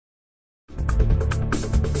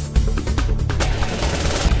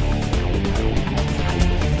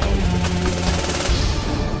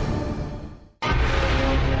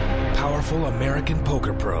Successful American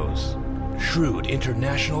poker pros, shrewd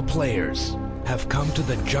international players, have come to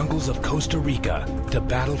the jungles of Costa Rica to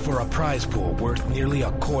battle for a prize pool worth nearly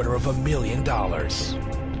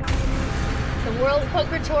 $250,000. The World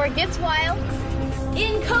Poker Tour gets wild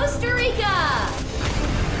in Costa Rica!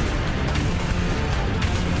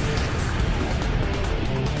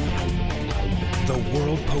 The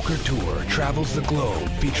World Poker Tour travels the globe,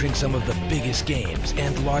 featuring some of the biggest games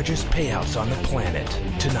and largest payouts on the planet.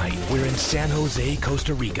 Tonight, we're in San Jose,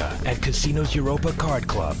 Costa Rica at Casinos Europa Card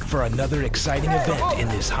Club for another exciting event in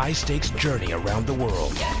this high-stakes journey around the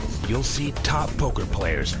world. You'll see top poker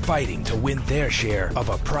players fighting to win their share of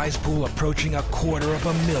a prize pool approaching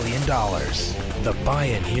 $250,000. The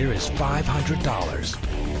buy-in here is $500.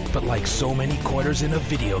 But like so many quarters in a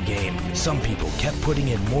video game, some people kept putting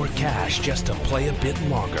in more cash just to play a bit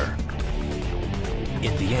longer.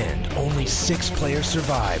 In the end, only 6 players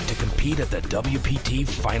survived to compete at the WPT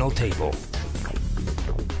final table.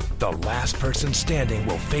 The last person standing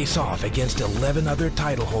will face off against 11 other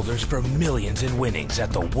title holders for millions in winnings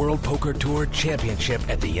at the World Poker Tour Championship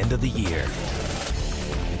at the end of the year.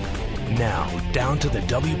 Now, down to the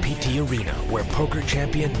WPT Arena, where poker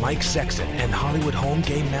champion Mike Sexton and Hollywood home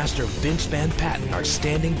game master Vince Van Patten are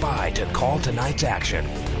standing by to call tonight's action.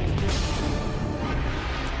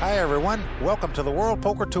 Hi everyone, welcome to the World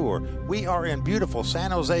Poker Tour. We are in beautiful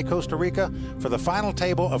San Jose, Costa Rica for the final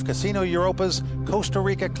table of Casino Europa's Costa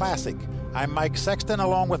Rica Classic. I'm Mike Sexton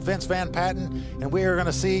along with Vince Van Patten, and we are going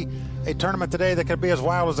to see a tournament today that could be as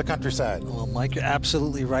wild as the countryside. Well, Mike, you're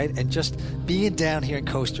absolutely right. And just being down here in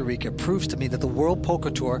Costa Rica proves to me that the World Poker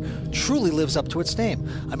Tour truly lives up to its name.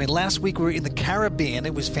 I mean, last week we were in the Caribbean.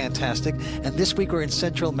 It was fantastic. And this week we're in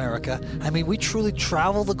Central America. I mean, we truly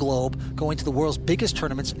travel the globe, going to the world's biggest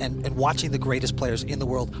tournaments and watching the greatest players in the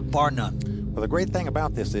world, bar none. Well, the great thing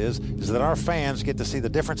about this is that our fans get to see the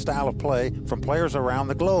different style of play from players around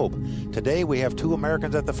the globe. Today we have 2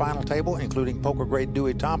 Americans at the final table, including poker great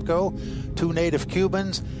Dewey Tomko, 2 native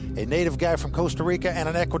Cubans, a native guy from Costa Rica, and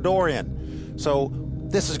an Ecuadorian. So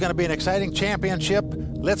this is going to be an exciting championship.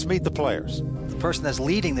 Let's meet the players. The person that's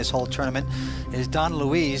leading this whole tournament is Don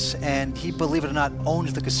Luis, and he, believe it or not,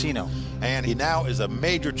 owns the casino. And he now is a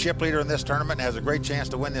major chip leader in this tournament and has a great chance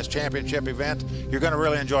to win this championship event. You're going to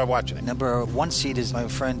really enjoy watching it. Number 1 seed is my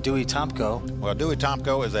friend Dewey Tomko. Well, Dewey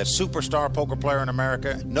Tomko is a superstar poker player in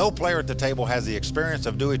America. No player at the table has the experience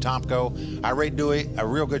of Dewey Tomko. I rate Dewey a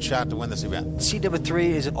real good shot to win this event. Seed number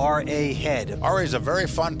 3 is R.A. Head. R.A. is a very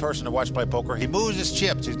fun person to watch play poker. He moves his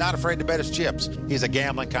chips. He's not afraid to bet his chips. He's a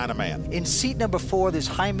gambling kind of man. In seat number 4, there's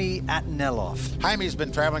Jaime Atanelov. Jaime's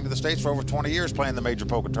been traveling to the States for over 20 years playing the major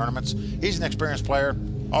poker tournaments. He's an experienced player.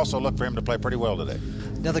 Also look for him to play pretty well today.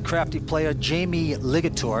 Another crafty player, Jamie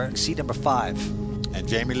Ligator, seat number 5. And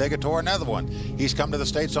Jamie Ligator, another one. He's come to the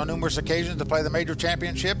States on numerous occasions to play the major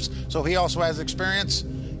championships, so he also has experience.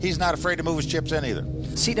 He's not afraid to move his chips in either.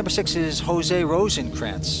 Seat number 6 is Jose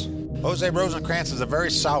Rosenkrantz. Jose Rosenkrantz is a very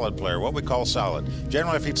solid player, what we call solid.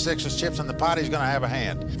 Generally, if he sticks his chips in the pot, he's going to have a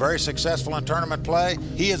hand. Very successful in tournament play.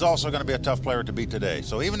 He is also going to be a tough player to beat today.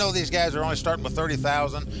 So even though these guys are only starting with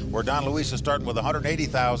 $30,000, where Don Luis is starting with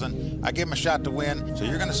 $180,000, I give him a shot to win. So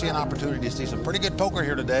you're going to see an opportunity to see some pretty good poker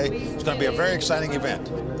here today. It's going to be a very exciting event.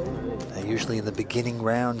 Usually in the beginning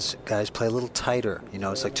rounds, guys play a little tighter. You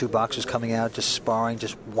know, it's like 2 boxers coming out, just sparring,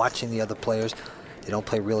 just watching the other players. They don't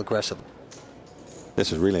play real aggressive.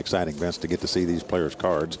 This is really exciting, Vince, to get to see these players'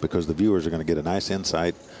 cards because the viewers are going to get a nice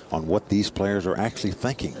insight on what these players are actually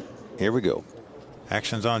thinking. Here we go.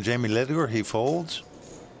 Action's on Jamie Ligator. He folds.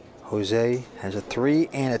 Jose has a 3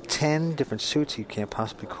 and a 10, different suits you can't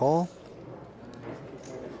possibly call.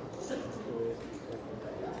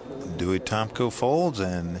 Dewey Tomko folds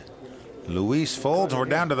and Luis folds. And we're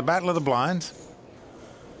down to the battle of the blinds.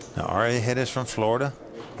 Now, R.A. Head is from Florida.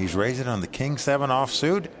 He's raising on the King 7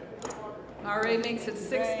 offsuit. R.A. makes it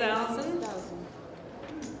 6,000.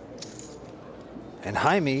 And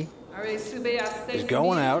Jaime is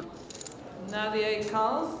going out. Nadia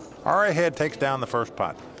calls. R.A. Head takes down the first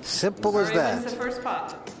pot. Simple as that. Wins the first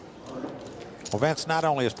pot. Well, Vince, not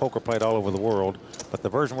only is poker played all over the world, but the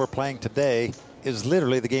version we're playing today is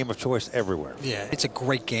literally the game of choice everywhere. Yeah, it's a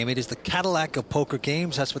great game. It is the Cadillac of poker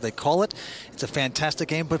games. That's what they call it. It's a fantastic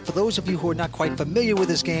game. But for those of you who are not quite familiar with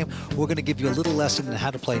this game, we're going to give you a little lesson on how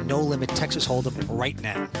to play No Limit Texas Hold'em right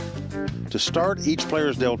now. To start, each player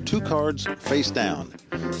is dealt 2 cards face down.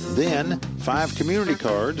 Then 5 community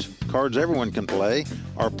cards, cards everyone can play,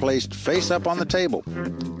 are placed face up on the table.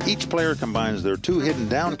 Each player combines their 2 hidden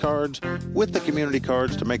down cards with the community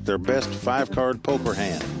cards to make their best 5-card poker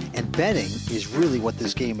hand. And betting is really what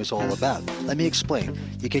this game is all about. Let me explain.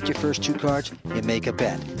 You get your first 2 cards, you make a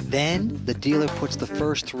bet. Then the dealer puts the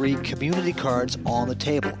first 3 community cards on the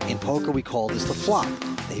table. In poker, we call this the flop.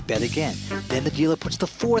 They bet again. Then the dealer puts the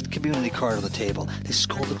 4th community card on the table. This is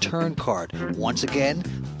called the turn card. Once again,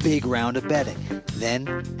 big round of betting. Then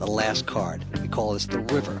the last card. We call this the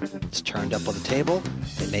river. It's turned up on the table.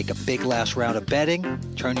 They make a big last round of betting.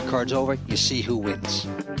 Turn your cards over. You see who wins.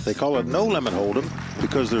 They call it no limit hold'em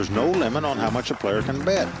because there's no limit on how much a player can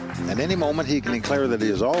bet. At any moment, he can declare that he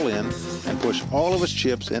is all in and push all of his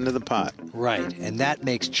chips into the pot. Right, and that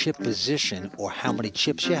makes chip position, or how many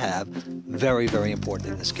chips you have, very, very important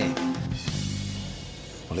in this game.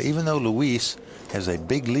 Well, even though Luis has a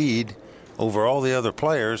big lead over all the other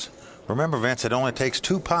players, remember, Vince, it only takes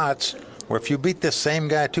 2 pots, where if you beat this same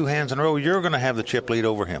guy 2 hands in a row, you're going to have the chip lead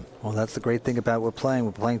over him. Well, that's the great thing about we're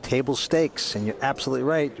playing table stakes, and you're absolutely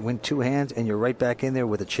right. You win 2 hands, and you're right back in there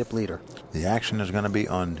with a chip leader. The action is going to be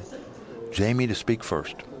on Jamie to speak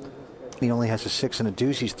first. He only has a 6 and a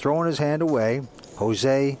deuce. He's throwing his hand away.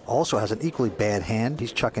 Jose also has an equally bad hand.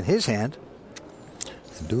 He's chucking his hand.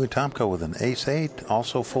 And Dewey Tomko with an ace-8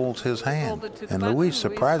 also folds his hand. And Luis,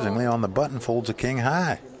 surprisingly, on the button, folds a king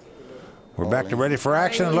high. We're back to ready for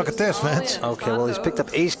action, and look at this, Vince. Okay, well, he's picked up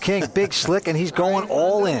ace-king, big slick, and he's going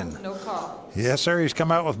all in. No call. Yes, sir, he's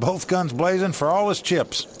come out with both guns blazing for all his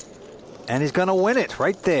chips. And he's going to win it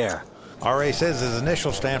right there. R.A. says his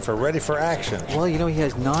initials stand for ready for action. Well, you know, he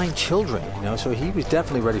has 9 children, so he was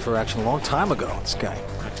definitely ready for action a long time ago, this guy.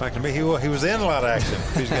 Looks like to me he was in a lot of action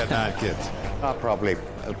if he's got 9 kids. I'll probably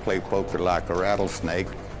play poker like a rattlesnake.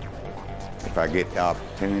 If I get the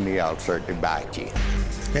opportunity, I'll certainly bite you.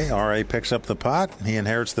 Okay, R.A. picks up the pot. He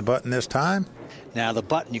inherits the button this time. Now, the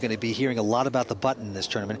button, you're going to be hearing a lot about the button in this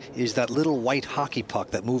tournament, is that little white hockey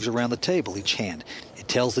puck that moves around the table each hand. It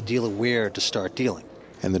tells the dealer where to start dealing.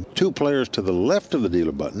 And the 2 players to the left of the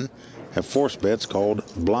dealer button have force bets called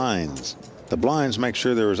blinds. The blinds make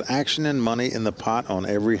sure there is action and money in the pot on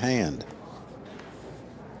every hand.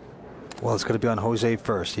 Well, it's going to be on Jose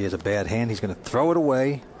first. He has a bad hand. He's going to throw it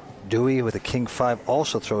away. Dewey with a king 5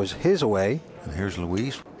 also throws his away. And here's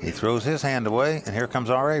Luis. He throws his hand away, and here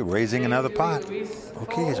comes R.A. raising another pot.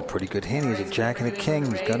 Okay, he has a pretty good hand. He has a jack and a king.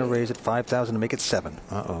 He's going to raise it 5,000 to make it 7.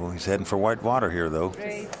 Uh-oh, he's heading for white water here, though.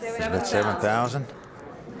 He's got 7,000.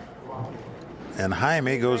 And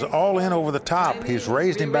Jaime goes all in over the top. He's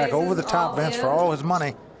raised him back over the top, Vince, for all his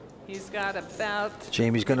money. He's got about...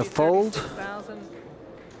 Jamie's going to fold. 36,000.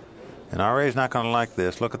 And R.A.'s not going to like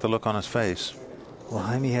this. Look at the look on his face. Well,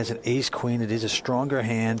 Jaime has an ace-queen. It is a stronger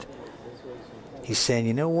hand. He's saying,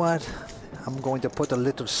 you know what? I'm going to put a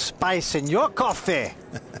little spice in your coffee.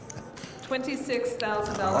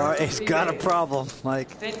 $26,000. He's got a problem, Mike.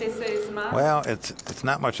 Well, it's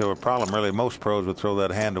not much of a problem, really. Most pros would throw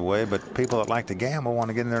that hand away, but people that like to gamble want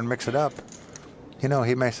to get in there and mix it up. He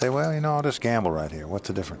may say, well, I'll just gamble right here. What's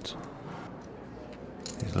the difference?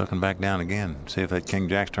 He's looking back down again. See if that king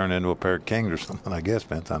jack's turned into a pair of kings or something, I guess,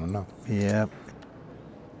 Vince. I don't know. Yeah.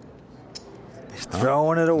 He's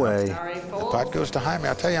throwing it away. The pot goes to Jaime.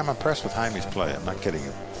 I tell you, I'm impressed with Jaime's play. I'm not kidding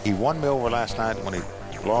you. He won me over last night when he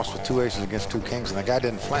lost with 2 aces against 2 kings, and the guy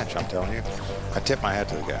didn't flinch, I'm telling you. I tip my hat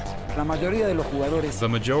to the guy. The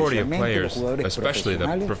majority of players, especially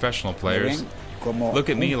the professional players, look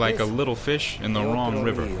at me like a little fish in the wrong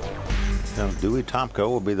river. Now, Dewey Tomko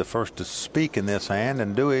will be the first to speak in this hand,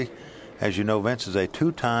 and Dewey, as you know, Vince, is a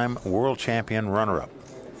 2-time world champion runner-up.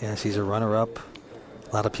 Yes, he's a runner-up.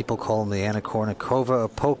 A lot of people call him the Anna Kournikova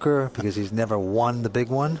of poker because he's never won the big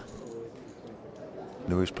one.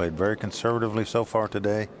 Dewey's played very conservatively so far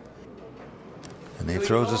today. And he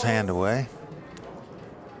throws his hand away.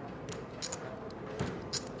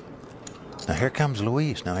 Now here comes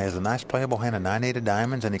Luis. Now he has a nice playable hand, a 9-8 of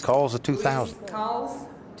diamonds, and he calls a 2,000. Calls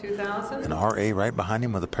 2,000. And R.A. right behind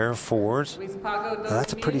him with a pair of 4s. Now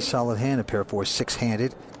that's a pretty solid hand, a pair of 4s,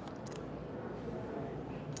 6-handed.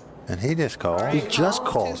 And he just calls. He just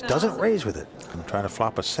calls, doesn't raise with it. I'm trying to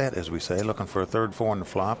flop a set, as we say, looking for a 3rd 4 in the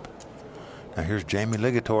flop. Now here's Jamie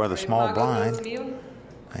Ligator, the small blind. He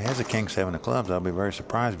has a king 7 of clubs. I'll be very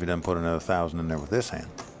surprised if he doesn't put another 1,000 in there with this hand.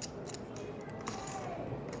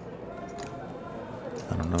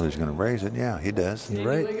 I don't know if he's going to raise it. Yeah, he does. You're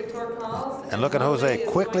right. And look at Jose.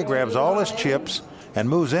 Quickly grabs all his chips and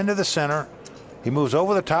moves into the center. He moves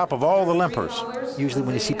over the top of all the limpers. Usually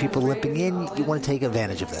when you see people limping in, you want to take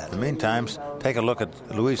advantage of that. In the meantime, take a look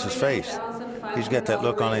at Luis's face. He's got that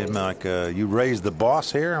look on him like, you raised the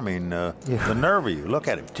boss here? I mean, the nerve of you. Look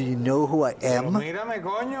at him. Do you know who I am?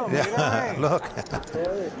 Yeah, look.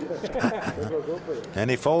 And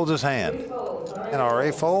he folds his hand. And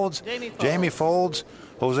R.A. folds. Jamie folds.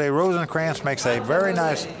 Jose Rosenkrantz makes a very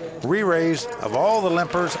nice re-raise of all the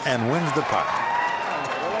limpers and wins the pot.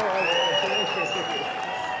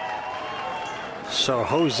 So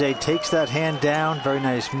Jose takes that hand down. Very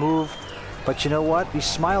nice move. But you know what? He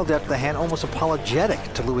smiled after the hand, almost apologetic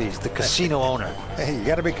to Luis, the casino owner. Hey, you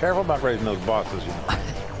got to be careful about raising those bosses. You know.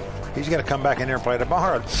 He's got to come back in here and play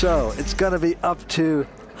tomorrow. So it's going to be up to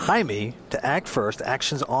Jaime to act first.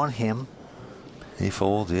 Action's on him. He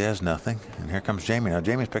folds. He has nothing. And here comes Jamie. Now,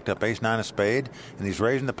 Jamie's picked up ace-9 of spade, and he's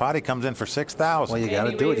raising the pot. He comes in for 6,000. Well, you got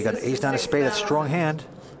to do it. You got ace-9 of spade. That's a strong hand.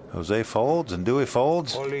 Jose folds, and Dewey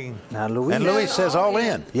folds. Now Luis. And Luis says all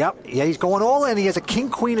in. Yep. Yeah, he's going all in. He has a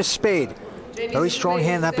king-queen of spade. Very strong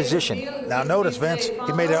hand in that position. Now, notice, Vince,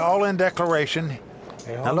 he made an all-in declaration.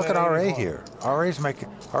 Now, look at R.A. here. R.A.'s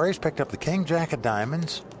picked up the king-jack of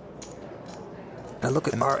diamonds. Now look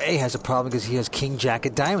at R.A. has a problem because he has king-jack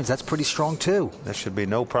of diamonds. That's pretty strong, too. There should be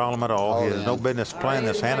no problem at all. He has no business playing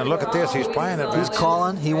this hand. And look at this. He's playing it. He's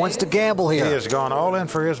calling. He wants to gamble here. He has gone all in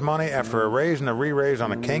for his money after a raise and a re-raise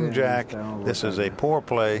on a king-jack. This is a poor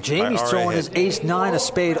play. Jamie's throwing his ace-9 of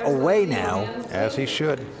spade away now. As he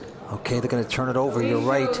should. Okay, they're going to turn it over. You're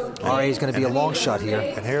right. R.A. is going to be a long shot here.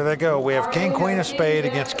 And here they go. We have king-queen of spade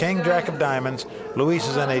against king-jack of diamonds. Luis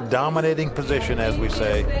is in a dominating position, as we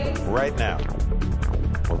say, right now.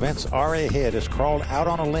 Well, Vince, R.A. Head has crawled out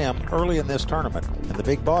on a limb early in this tournament. And the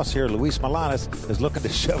big boss here, Luis Milanes, is looking to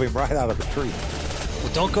shove him right out of the tree.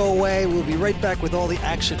 Well, don't go away. We'll be right back with all the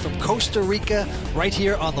action from Costa Rica right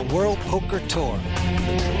here on the World Poker Tour.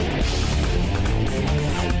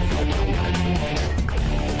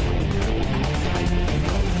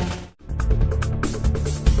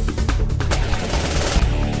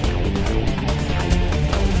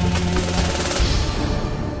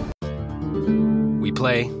 We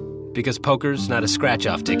play because poker's not a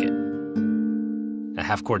scratch-off ticket, a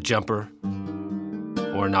half-court jumper,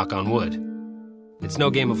 or a knock on wood. It's no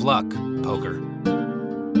game of luck, poker.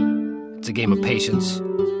 It's a game of patience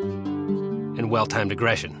and well-timed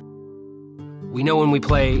aggression. We know when we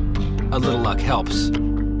play, a little luck helps.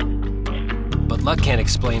 But luck can't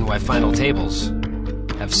explain why final tables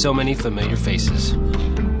have so many familiar faces.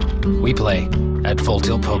 We play at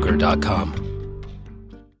FullTiltPoker.com.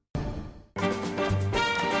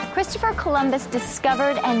 Christopher Columbus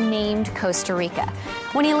discovered and named Costa Rica.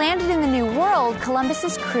 When he landed in the New World,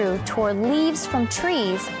 Columbus's crew tore leaves from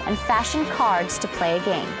trees and fashioned cards to play a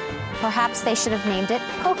game. Perhaps they should have named it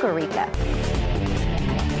Poker Rica.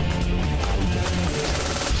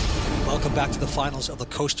 Welcome back to the finals of the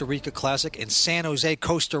Costa Rica Classic in San Jose,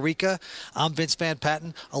 Costa Rica. I'm Vince Van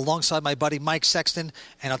Patten, alongside my buddy Mike Sexton.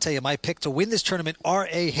 And I'll tell you, my pick to win this tournament,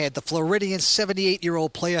 R.A. Head, the Floridian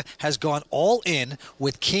 78-year-old player, has gone all in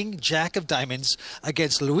with King-Jack of Diamonds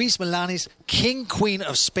against Luis Milanes, King-Queen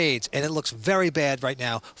of Spades. And it looks very bad right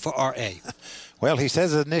now for R.A. Well, he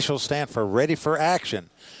says his initials stand for ready for action.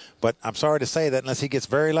 But I'm sorry to say that unless he gets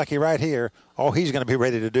very lucky right here, all he's going to be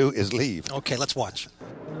ready to do is leave. Okay, let's watch.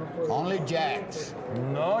 Only jacks.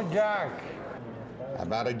 No jack. How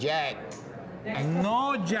about a jack?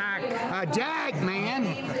 No jack. A jack, man.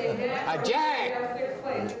 A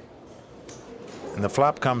jack. And the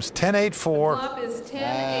flop comes 10-8-4. Flop is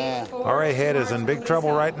 10-8-4. R.A. Head is in big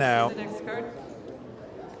trouble right now. Next card.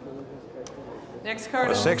 Next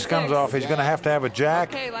card. The 6 comes off. He's going to have a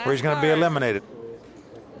jack, or he's going to be eliminated.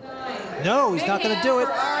 No, he's not going to do it.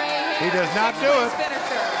 He does not do it.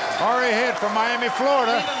 R.A. Head from Miami,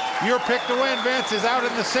 Florida. Your pick to win, Vince, is out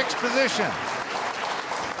in the 6th position.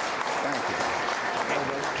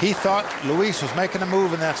 He thought Luis was making a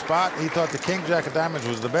move in that spot. He thought the King-Jack of Diamonds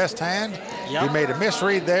was the best hand. Yep. He made a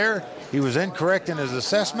misread there. He was incorrect in his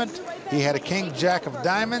assessment. He had a King-Jack of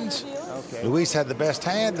Diamonds. Okay. Luis had the best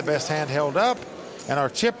hand. The best hand held up. And our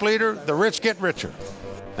chip leader, the rich get richer.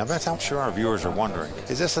 Now, Vince, I'm sure our viewers are wondering,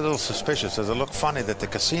 is this a little suspicious? Does it look funny that the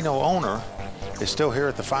casino owner is still here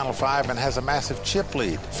at the Final 5 and has a massive chip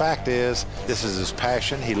lead? Fact is, this is his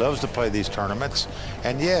passion. He loves to play these tournaments.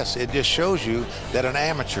 And yes, it just shows you that an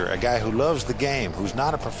amateur, a guy who loves the game, who's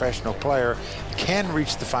not a professional player, can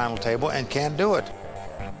reach the final table and can do it.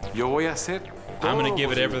 I'm going to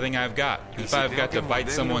give it everything I've got. If I've got to bite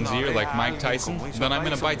someone's ear like Mike Tyson, then I'm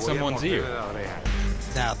going to bite someone's ear.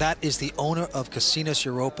 Now, that is the owner of Casinos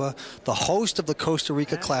Europa, the host of the Costa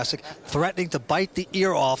Rica Classic, threatening to bite the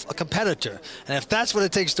ear off a competitor. And if that's what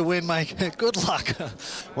it takes to win, Mike, good luck.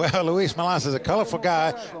 Well, Luis Milanes is a colorful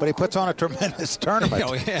guy, but he puts on a tremendous tournament.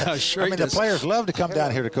 Oh, yeah, sure. I mean, the players love to come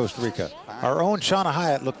down here to Costa Rica. Our own Shauna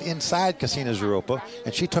Hyatt looked inside Casinos Europa,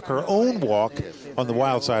 and she took her own walk on the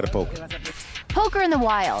wild side of poker. Poker in the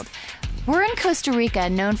wild. We're in Costa Rica,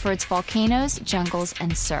 known for its volcanoes, jungles,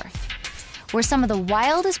 and surf. where some of the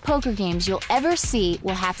wildest poker games you'll ever see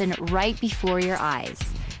will happen right before your eyes.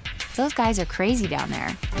 Those guys are crazy down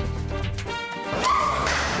there.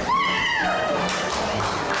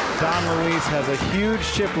 Don Luis has a huge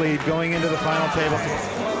chip lead going into the final table.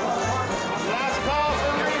 Last call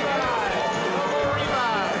for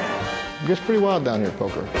rebuy. It gets pretty wild down here,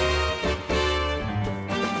 poker.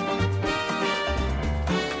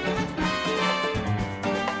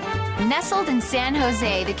 Nestled in San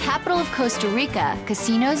Jose, the capital of Costa Rica,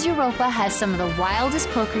 Casinos Europa has some of the wildest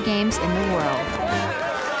poker games in the world.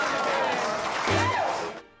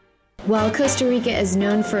 While Costa Rica is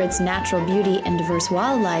known for its natural beauty and diverse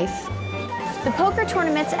wildlife, the poker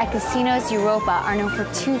tournaments at Casinos Europa are known for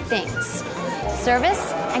two things: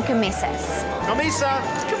 service and camisas. Camisa!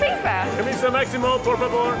 Camisa! Camisa Maximo, por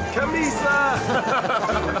favor! Camisa!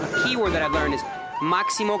 Keyword that I've learned is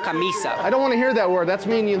Maximo Camisa. I don't want to hear that word. That's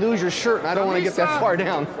meaning you lose your shirt, and I don't want to get that far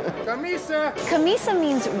down. Camisa! Camisa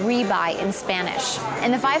means rebuy in Spanish,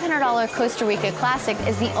 and the $500 Costa Rica Classic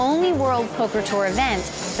is the only World Poker Tour event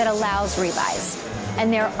that allows rebuys,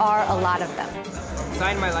 and there are a lot of them.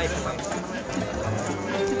 Sign my life away.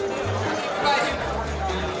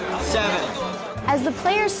 7. As the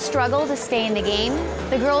players struggle to stay in the game,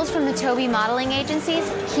 the girls from the Toby modeling agencies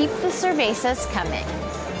keep the cervezas coming.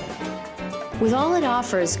 With all it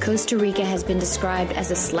offers, Costa Rica has been described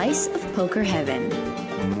as a slice of poker heaven.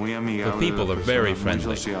 The people are very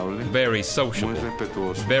friendly, very sociable,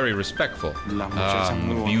 very respectful.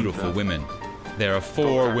 The beautiful women. There are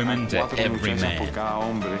 4 women to every man.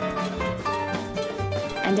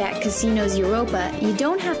 And at Casinos Europa, you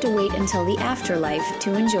don't have to wait until the afterlife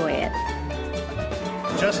to enjoy it.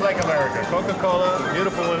 Just like America, Coca-Cola,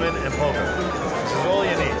 beautiful women, and poker. This is all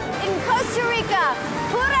you need. In Costa Rica,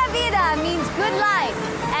 pura vida means good life,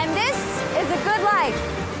 and this is a good life.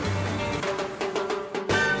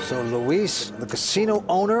 So Luis, the casino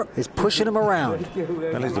owner, is pushing him around.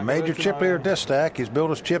 Well, he's the major chip leader at this stack. He's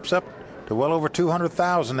built his chips up to well over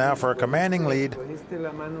 200,000 now for a commanding lead.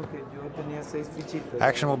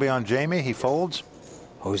 Action will be on Jamie. He folds.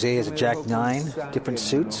 Jose has a Jack-9, different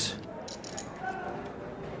suits.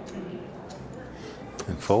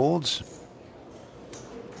 And folds.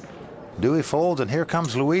 Dewey folds, and here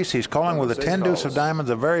comes Luis. He's calling with a 10-deuce of diamonds,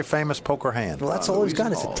 a very famous poker hand. Well, that's all he's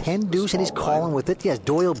got. It's a 10-deuce, and he's calling with it. Yes,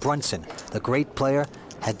 Doyle Brunson, the great player,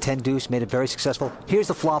 had 10-deuce, made it very successful. Here's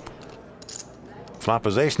the flop. Flop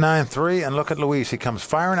is ace-9-3, and look at Luis. He comes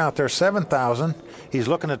firing out there, 7,000. He's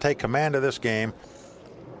looking to take command of this game.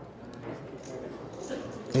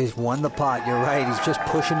 He's won the pot. You're right. He's just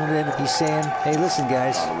pushing it in. He's saying, hey, listen,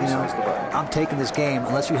 guys, I'm taking this game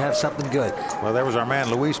unless you have something good. Well, there was our man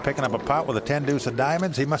Luis picking up a pot with a 10-deuce of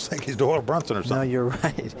diamonds. He must think he's Doyle Brunson or something. No, you're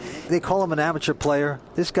right. They call him an amateur player.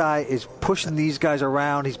 This guy is pushing these guys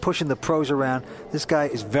around. He's pushing the pros around. This guy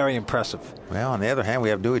is very impressive. Well, on the other hand, we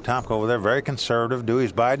have Dewey Tomko over there, very conservative.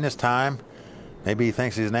 Dewey's biding his time. Maybe he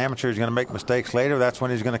thinks he's an amateur. He's going to make mistakes later. That's when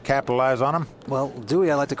he's going to capitalize on them. Well, Dewey,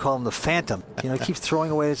 I like to call him the Phantom. He keeps throwing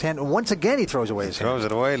away his hand. And once again, he throws away his hand. Throws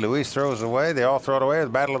it away. Luis throws it away. They all throw it away. The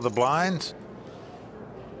battle of the blinds.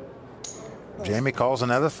 Jamie calls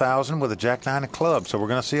another 1,000 with a Jack-9 of clubs. So we're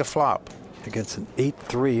going to see a flop. Against an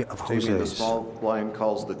 8-3 of Jose's. Jamie in the small blind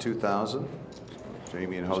calls the 2,000.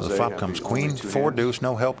 Jamie and Jose. So the flop comes queen, 4-deuce,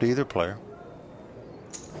 no help to either player.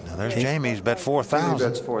 Now there's Jamie's bet 4,000. Jamie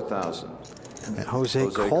bets 4,000. And Jose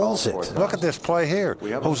calls it. Look at this play here.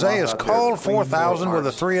 Jose has called 4,000 with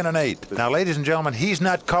a 3 and an 8. Now, ladies and gentlemen, he's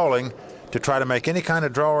not calling to try to make any kind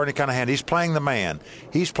of draw or any kind of hand. He's playing the man.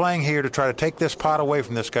 He's playing here to try to take this pot away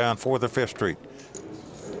from this guy on 4th or 5th Street.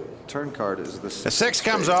 Turn card is the 6. The 6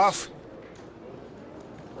 comes off.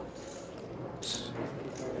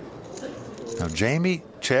 Now, Jamie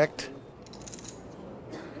checked.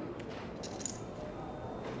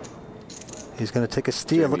 He's going to take a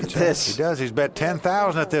steal. Look at this. He does. He's bet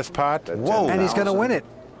 10,000 at this pot. Whoa. And he's going to win it.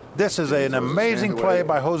 This is an amazing play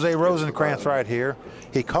by Jose Rosenkrantz right here.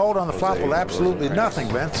 He called on the flop with absolutely nothing,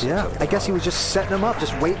 Vince. Yeah, I guess he was just setting him up,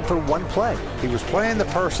 just waiting for one play. He was playing the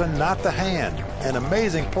person, not the hand. An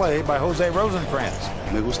amazing play by Jose Rosenkrantz.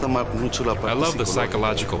 I love the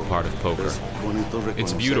psychological part of poker.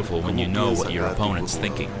 It's beautiful when you know what your opponent's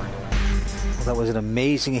thinking. Well, that was an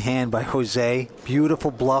amazing hand by Jose.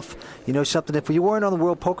 Beautiful bluff. You know something? If we weren't on the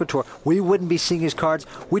World Poker Tour, we wouldn't be seeing his cards.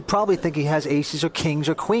 We'd probably think he has aces or kings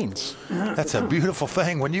or queens. That's a beautiful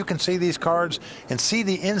thing. When you can see these cards and see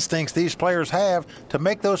the instincts these players have to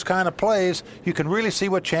make those kind of plays, you can really see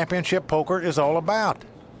what championship poker is all about.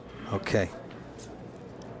 Okay.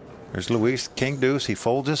 There's Luis, king deuce. He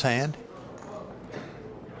folds his hand.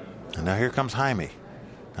 And now here comes Jaime.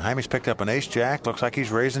 Jaime's picked up an ace-jack. Looks like he's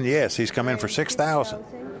raising. Yes, he's come in for 6,000.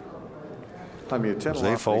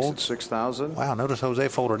 Jose folds. 6,000. Wow, notice Jose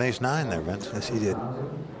folded an ace-9 there, Vince. Yes, he did.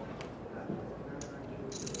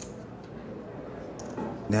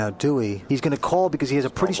 Now Dewey, he's going to call because he has a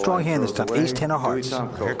pretty strong hand this time. Ace-10 of hearts.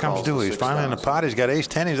 Here comes Dewey. He's finally in the pot. He's got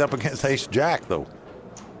ace-10. He's up against ace-jack, though.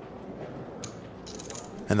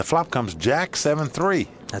 And the flop comes jack 7-3.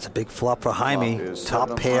 That's a big flop for Jaime.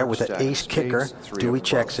 Top pair with an ace kicker. Dewey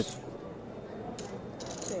checks it.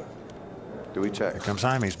 Dewey checks. Here comes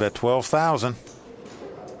Jaime. He's bet 12,000.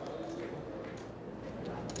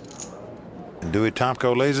 And Dewey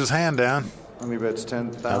Tomko lays his hand down. Jaime bets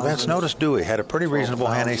 10,000. Now, Vince, notice Dewey had a pretty reasonable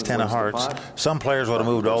hand, ace-10 of hearts. Some players would have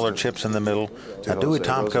moved all their chips in the middle. Now, Dewey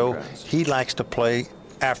Tomko, he likes to play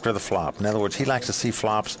after the flop. In other words, he likes to see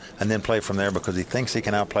flops and then play from there because he thinks he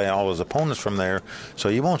can outplay all his opponents from there. So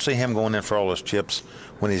you won't see him going in for all his chips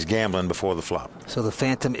when he's gambling before the flop. So the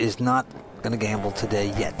Phantom is not going to gamble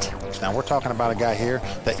today yet. Now we're talking about a guy here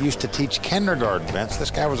that used to teach kindergarten, Vince.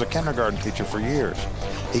 This guy was a kindergarten teacher for years.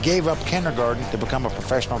 He gave up kindergarten to become a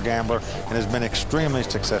professional gambler and has been extremely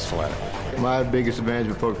successful at it. My biggest advantage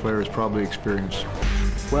with a poker player is probably experience.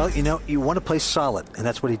 Well, you know, you want to play solid, and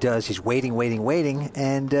that's what he does. He's waiting,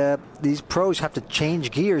 and these pros have to change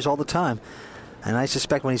gears all the time. And I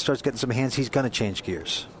suspect when he starts getting some hands, he's going to change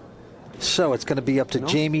gears. So it's going to be up to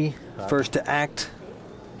Jamie first to act.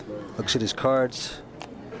 Looks at his cards.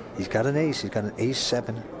 He's got an ace. He's got an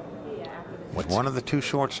ace-7. With one of the two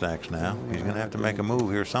short stacks now, he's going to have to make a move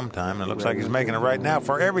here sometime. And it looks like he's making it right now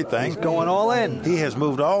for everything. He's going all in. He has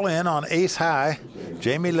moved all in on ace-high.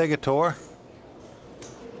 Jamie Ligator.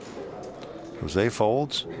 Jose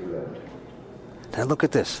folds. Now look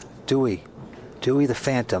at this. Dewey the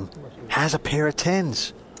Phantom, has a pair of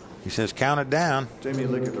 10s. He says count it down. Jamie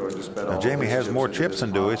Ligator just bet now, Jamie has more chips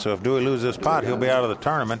than Dewey, so if Dewey loses this pot, he'll be out of the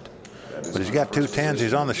tournament. But he's got two 10s.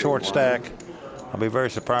 He's on the short stack. I'll be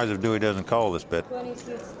very surprised if Dewey doesn't call this bet.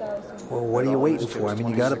 Well, what are you waiting for? I mean,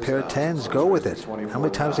 you got a pair of 10s. Go with it. How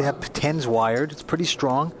many times do they have 10s wired? It's pretty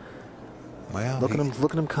strong. Well, look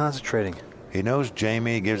at him concentrating. He knows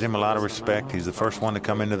Jamie, gives him a lot of respect. He's the first one to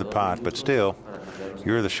come into the pot, but still,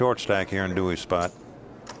 you're the short stack here in Dewey's spot.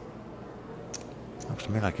 Looks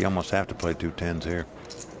to me like you almost have to play two 10s here.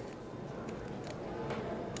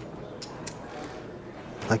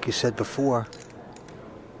 Like you said before,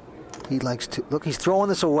 he likes to look. He's throwing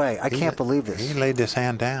this away. I can't believe this. He laid this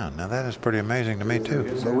hand down. Now that is pretty amazing to me too.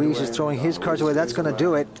 Luis is throwing his cards away. That's going to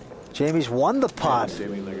do it. Jamie's won the pot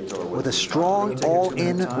with a strong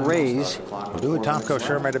all-in raise. Dewey Tomko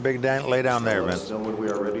sure made a big lay down there, Vince.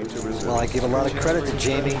 Well, I give a lot of credit to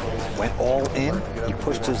Jamie. Went all in. He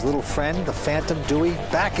pushed his little friend, the Phantom Dewey,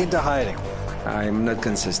 back into hiding. I'm not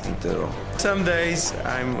consistent at all. Some days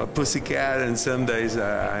I'm a pussycat, and some days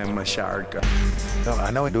I'm a shark. No,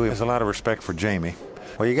 I know Dewey has a lot of respect for Jamie.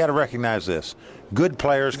 Well, you got to recognize this. Good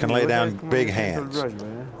players can lay down big hands.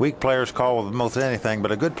 Weak players call with most anything,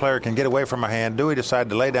 but a good player can get away from a hand. Dewey decided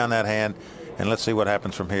to lay down that hand, and let's see what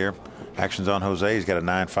happens from here. Action's on Jose. He's got a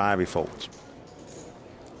 9-5. He folds.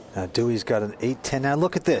 Now Dewey's got an 8-10. Now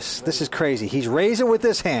look at this. This is crazy. He's raising with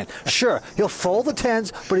this hand. Sure, he'll fold the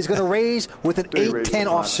 10s, but he's going to raise with an 8-10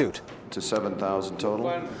 offsuit. To 7,000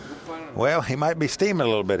 total. Well, he might be steaming a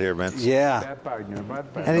little bit here, Vince. Yeah.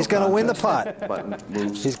 And he's going to win the pot.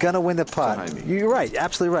 He's going to win the pot. You're right.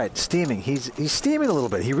 Absolutely right. Steaming. He's steaming a little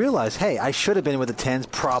bit. He realized, hey, I should have been with the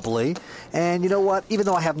 10s probably. And you know what? Even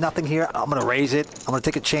though I have nothing here, I'm going to raise it. I'm going to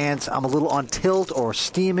take a chance. I'm a little on tilt or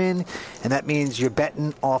steaming. And that means you're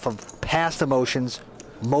betting off of past emotions,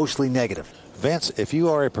 mostly negative. Vince, if you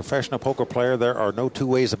are a professional poker player, there are no two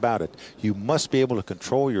ways about it. You must be able to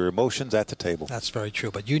control your emotions at the table. That's very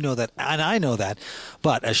true. But you know that, and I know that.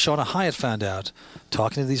 But as Shauna Hyatt found out,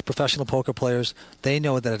 talking to these professional poker players, they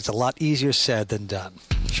know that it's a lot easier said than done.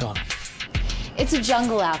 Shauna. It's a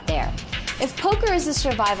jungle out there. If poker is the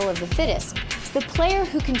survival of the fittest, the player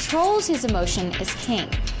who controls his emotion is king.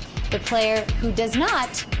 The player who does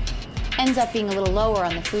not ends up being a little lower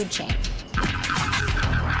on the food chain.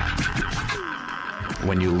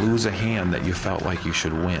 When you lose a hand that you felt like you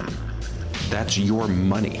should win, that's your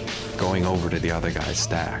money going over to the other guy's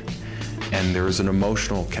stack. And there is an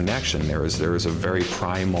emotional connection. There is a very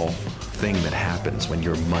primal thing that happens when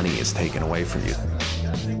your money is taken away from you.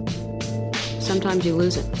 Sometimes you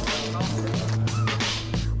lose it.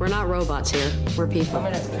 We're not robots here. We're people.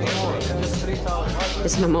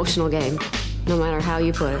 It's an emotional game, no matter how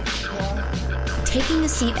you put it. Taking a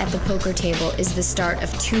seat at the poker table is the start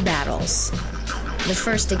of two battles. The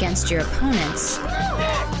first against your opponents,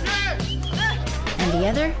 and the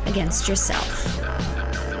other against yourself.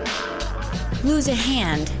 Lose a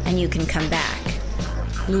hand and you can come back.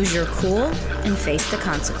 Lose your cool and face the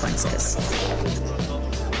consequences.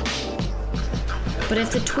 But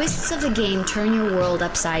if the twists of the game turn your world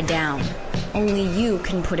upside down, only you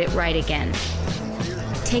can put it right again.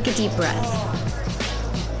 Take a deep breath.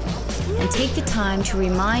 And take the time to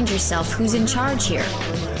remind yourself who's in charge here.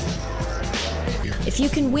 If you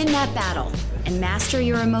can win that battle and master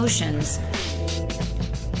your emotions,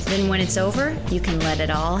 then when it's over, you can let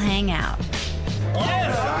it all hang out. It's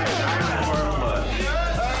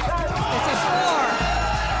a 4.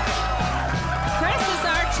 Chris is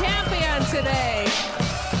our champion today.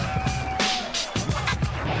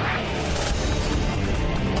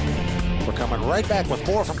 We're coming right back with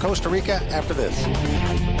more from Costa Rica after this.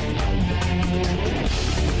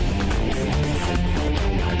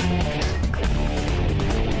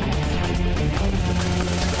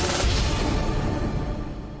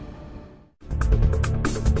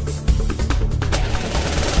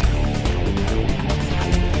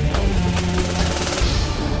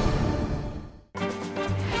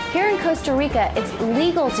 Here in Costa Rica, it's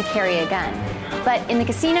legal to carry a gun, but in the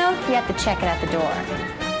casino, you have to check it at the door.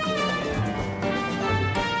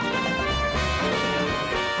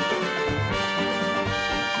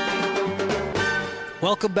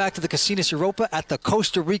 Welcome back to the Casinos Europa at the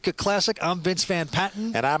Costa Rica Classic. I'm Vince Van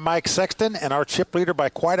Patten. And I'm Mike Sexton, and our chip leader by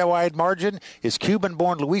quite a wide margin is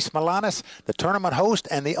Cuban-born Luis Milanes, the tournament host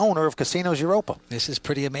and the owner of Casinos Europa. This is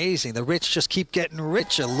pretty amazing. The rich just keep getting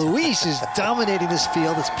richer. Luis is dominating this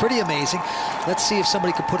field. It's pretty amazing. Let's see if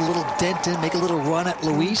somebody could put a little dent in, make a little run at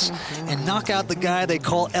Luis, and knock out the guy they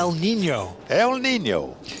call El Nino. El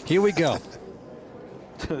Nino. Here we go.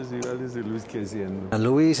 Luis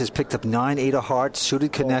has picked up 9-8 of hearts,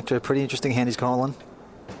 suited connector. Pretty interesting hand he's calling.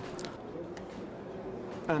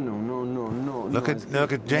 Look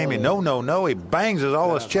at Jamie. No. He bangs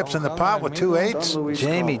all his chips in the pot with 2 8s.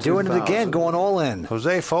 Jamie doing it again, going all in.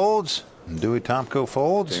 Jose folds. Dewey Tomko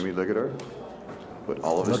folds. Jamie, look at her. Put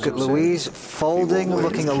all of his look at Luis folding,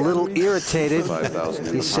 looking a little irritated.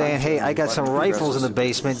 He's saying, hey, I got some rifles in the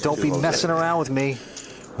basement. Don't be messing around with me.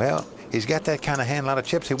 Well, he's got that kind of hand, a lot of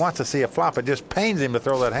chips. He wants to see a flop. It just pains him to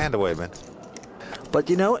throw that hand away, man. But,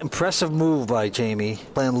 you know, impressive move by Jamie.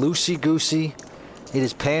 Playing loosey-goosey. It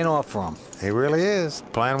is paying off for him. He really is.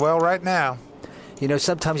 Playing well right now. You know,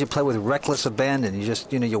 sometimes you play with reckless abandon. You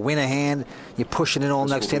just, you win a hand, you push it in all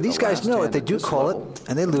next hand. These guys know if they do call it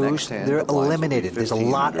and they lose, they're eliminated. There's a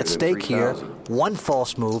lot at stake here. One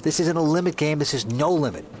false move. This isn't a limit game. This is no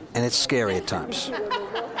limit. And it's scary at times.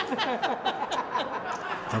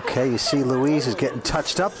 Okay, you see Luis is getting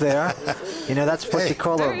touched up there. You know, that's what you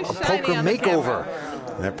call a poker makeover.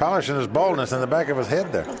 They're polishing his baldness in the back of his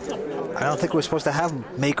head there. I don't think we're supposed to have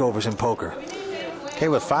makeovers in poker. Okay,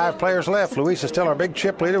 with 5 players left, Luis is still our big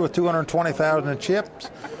chip leader with 220,000 in chips.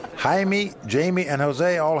 Jaime, Jamie, and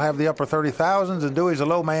Jose all have the upper 30,000s, and Dewey's a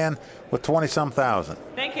low man with 20-some thousand.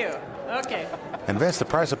 Thank you. Okay. And Vince, the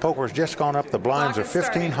price of poker has just gone up. The blinds are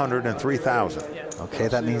 1,500 and 3,000. Okay,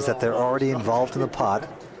 that means that they're already involved in the pot.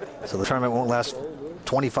 So the tournament won't last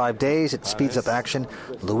 25 days. It speeds up action.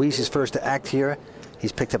 Luis is first to act here.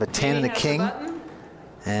 He's picked up a 10 and a king.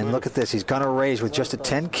 And look at this. He's going to raise with just a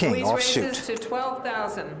 10 king offsuit. To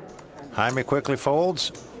 12,000. Jaime quickly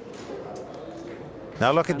folds.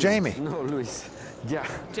 Now look at Jamie. No, Luis. Yeah.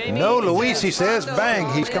 No, Luis, he says. Bang.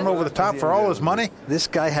 He's come over the top for all his money. This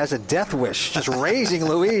guy has a death wish. Just raising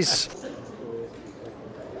Luis.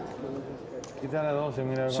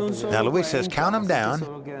 Now Luis says count him down.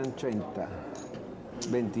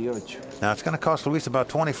 Now it's going to cost Luis about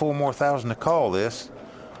 24 more thousand to call this.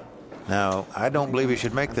 Now, I don't believe he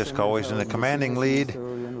should make this call. He's in a commanding lead.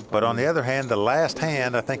 But on the other hand, the last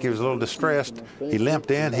hand, I think he was a little distressed. He limped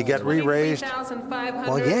in. He got re-raised.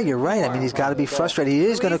 Well, yeah, you're right. I mean, he's got to be frustrated. He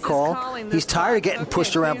is going to call. He's tired of getting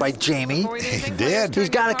pushed around by Jamie. He did. He's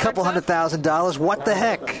got a couple $100,000. What the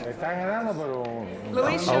heck?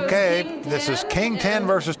 Okay, this is King 10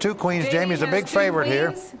 versus 2 queens. Jamie's a big favorite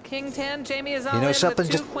here. King 10, Jamie is you know something?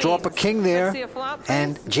 Just drop a king there,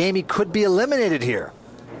 and Jamie could be eliminated here.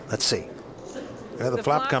 Let's see. Yeah, the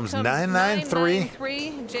flop comes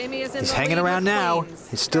 9-9-3. He's hanging around now.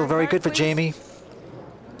 He's still very good for Jamie.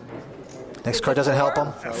 Next card doesn't help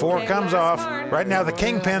him. 4 comes off. Right now, the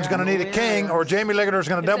kingpin's going to need a king, or Jamie Liggett is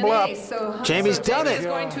going to double up. Jamie's done it.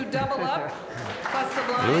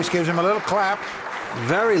 Luis gives him a little clap.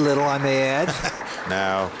 Very little, I may add.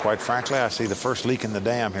 Now, quite frankly, I see the first leak in the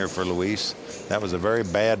dam here for Luis. That was a very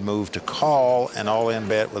bad move to call an all-in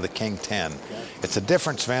bet with a king 10. It's a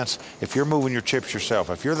difference, Vince, if you're moving your chips yourself.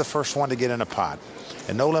 If you're the first one to get in a pot,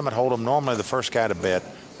 and no limit hold'em, normally the first guy to bet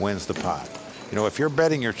wins the pot. You know, if you're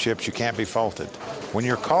betting your chips, you can't be faulted. When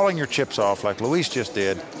you're calling your chips off, like Luis just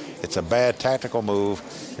did, it's a bad tactical move.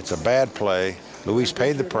 It's a bad play. Luis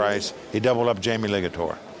paid the price. He doubled up Jamie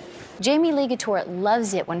Ligator. Jamie Ligator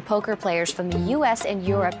loves it when poker players from the U.S. and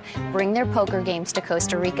Europe bring their poker games to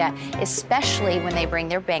Costa Rica, especially when they bring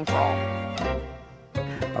their bankroll.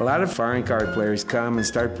 A lot of foreign card players come and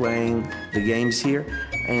start playing the games here,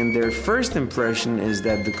 and their first impression is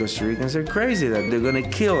that the Costa Ricans are crazy, that they're going to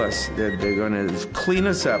kill us, that they're going to clean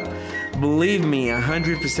us up. Believe me,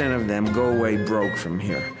 100% of them go away broke from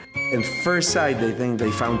here. At first sight, they think they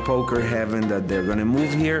found poker heaven, that they're going to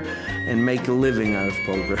move here and make a living out of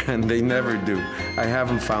poker, and they never do. I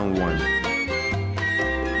haven't found one.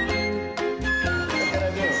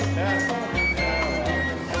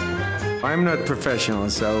 I'm not professional,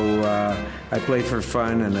 so I play for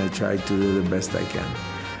fun and I try to do the best I can.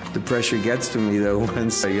 The pressure gets to me, though,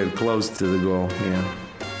 once I get close to the goal, yeah.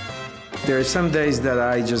 There are some days that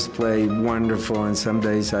I just play wonderful, and some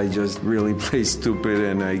days I just really play stupid,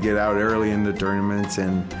 and I get out early in the tournaments,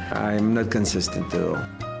 and I'm not consistent at all.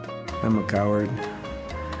 I'm a coward.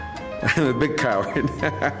 I'm a big coward.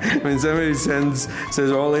 When somebody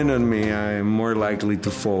says all in on me, I'm more likely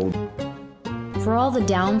to fold. For all the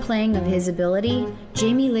downplaying of his ability,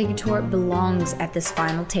 Jamie Ligator belongs at this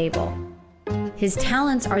final table. His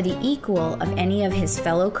talents are the equal of any of his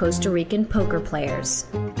fellow Costa Rican poker players.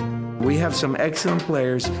 We have some excellent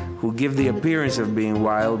players who give the appearance of being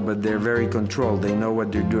wild, but they're very controlled. They know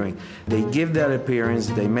what they're doing. They give that appearance,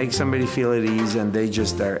 they make somebody feel at ease, and they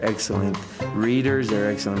just are excellent readers, they're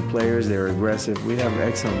excellent players, they're aggressive. We have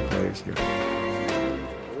excellent players here.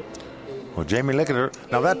 Well, Jamie Ligator,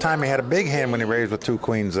 now that time he had a big hand when he raised with two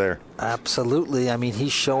queens there. Absolutely. I mean,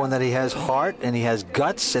 he's showing that he has heart and he has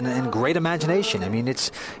guts and great imagination. I mean, it's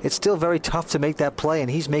still very tough to make that play, and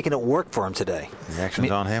he's making it work for him today. The action's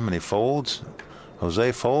on him, and he folds.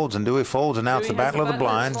 Jose folds, and Dewey folds, and now it's the battle of the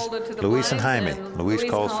blinds. Luis and Jaime. Luis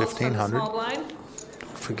calls 1,500.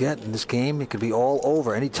 Forget, in this game, it could be all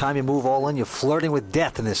over. Anytime you move all in, you're flirting with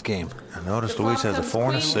death in this game. I notice Luis has a 4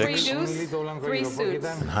 and a 6. Three suits.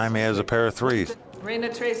 And Jaime has a pair of 3s.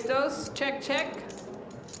 Reina tres dos. Check, check.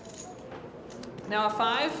 Now a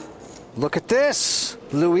 5. Look at this.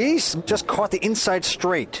 Luis just caught the inside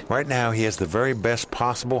straight. Right now, he has the very best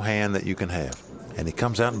possible hand that you can have. And he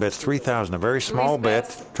comes out and bets 3,000, a very small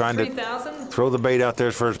bet, trying to throw the bait out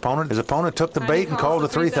there for his opponent. His opponent took the bait and called to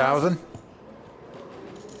 3,000.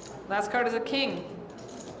 Last card is a king.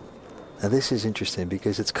 Now this is interesting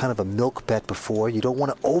because it's kind of a milk bet before. You don't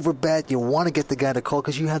want to overbet. You want to get the guy to call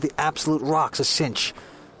because you have the absolute rocks, a cinch.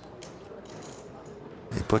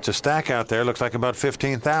 He puts a stack out there, looks like about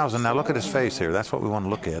 15,000. Now look at his face here. That's what we want to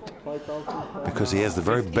look at because he has the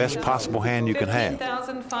very best possible hand you can have.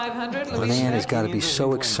 15,500. The man has got to be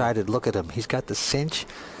so excited. Look at him. He's got the cinch.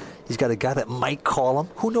 He's got a guy that might call him.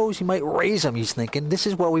 Who knows? He might raise him. He's thinking, this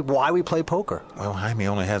is why we play poker. Well, Jaime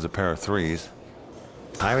only has a pair of 3s.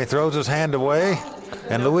 Jaime throws his hand away,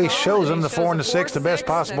 and Luis shows him the 4 and the 6, the best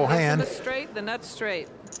possible hand. The nuts straight.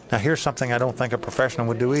 Now, here's something I don't think a professional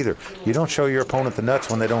would do either. You don't show your opponent the nuts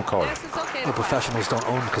when they don't call it. Well, professionals don't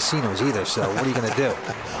own casinos either, so what are you going to do?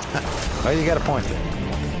 Well, you got a point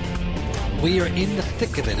there. We are in the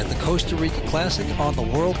thick of it at the Costa Rica Classic on the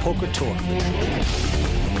World Poker Tour.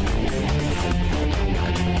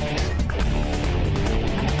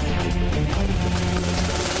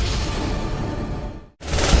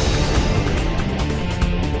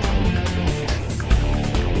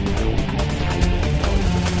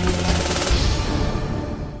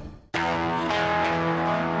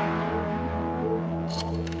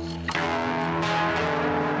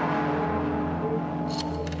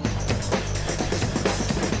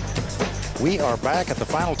 We are back at the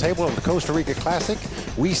final table of the Costa Rica Classic.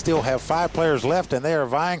 We still have 5 players left, and they are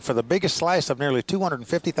vying for the biggest slice of nearly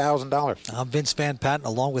 $250,000. I'm Vince Van Patten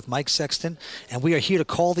along with Mike Sexton, and we are here to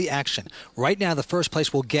call the action. Right now, the first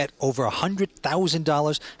place will get over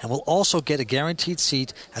 $100,000 and will also get a guaranteed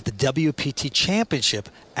seat at the WPT Championship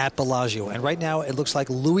at Bellagio. And right now, it looks like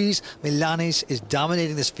Luis Milanes is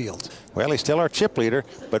dominating this field. Well, he's still our chip leader,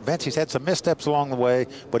 but Vince, he's had some missteps along the way,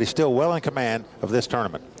 but he's still well in command of this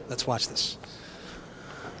tournament. Let's watch this.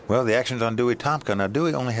 Well, the action's on Dewey Tomka. Now,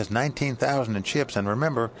 Dewey only has 19,000 in chips, and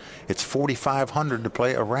remember, it's 4,500 to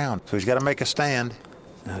play around, so he's got to make a stand.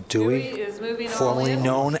 Now, Dewey, formerly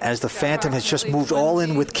known as the Phantom, has just moved all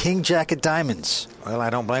in with King Jack of Diamonds. Well, I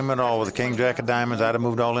don't blame him at all with the King Jack of Diamonds. I'd have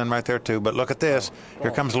moved all in right there, too. But look at this.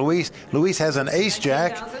 Here comes Luis. Luis has an Ace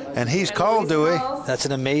Jack, and he's called Dewey. That's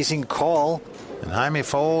an amazing call. And Jaime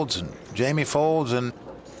folds, and Jamie folds, and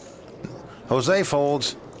Jose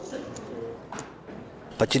folds.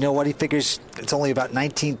 But you know what? He figures it's only about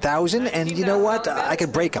 19,000, and you know what? I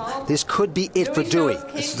can break him. This could be it for Dewey.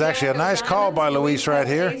 This is actually a nice call by Luis right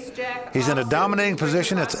here. He's in a dominating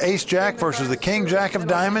position. It's ace-jack versus the king-jack of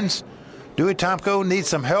diamonds. Dewey Tomko needs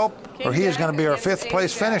some help, or he is going to be our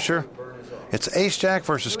fifth-place finisher. It's ace-jack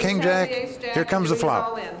versus king-jack. Here comes the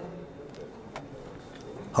flop.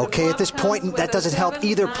 Okay, at this point, that doesn't help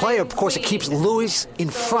either player. Of course, it keeps Luis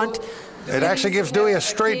in front. It actually gives Dewey a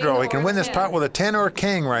straight draw. He can win this pot with a 10 or a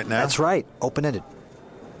king right now. That's right. Open-ended.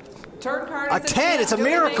 A 10. It's a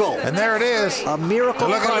miracle. And there it is. A miracle.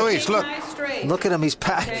 Now look at Luis. Look. Look at him. He's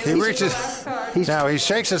packed. He reaches. Now, he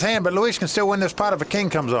shakes his hand, but Luis can still win this pot if a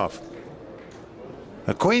king comes off.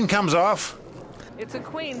 A queen comes off. It's a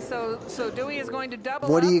queen, so Dewey is going to double.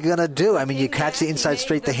 What are you going to do? I mean, you catch the inside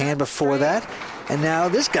straight the hand before that, and now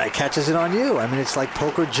this guy catches it on you. I mean, it's like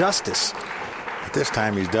poker justice. At this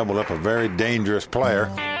time, he's doubled up a very dangerous player.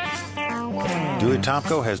 Dewey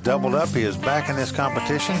Tomko has doubled up. He is back in this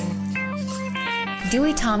competition.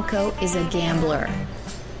 Dewey Tomko is a gambler.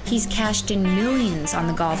 He's cashed in millions on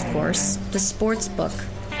the golf course, the sports book,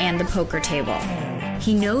 and the poker table.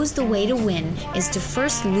 He knows the way to win is to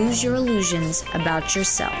first lose your illusions about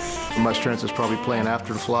yourself. My strength is probably playing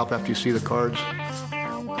after the flop, after you see the cards.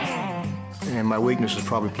 And my weakness is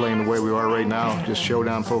probably playing the way we are right now, just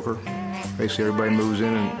showdown poker. Basically, everybody moves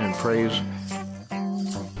in and prays.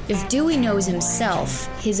 If Dewey knows himself,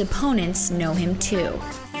 his opponents know him too.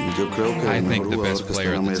 I think the best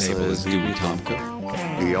player at the table is Dewey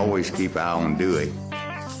Tomko. You always keep an eye on Dewey.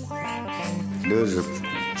 Dewey's a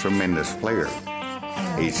tremendous player.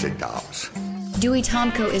 He's the tops. Dewey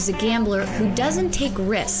Tomko is a gambler who doesn't take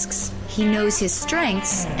risks. He knows his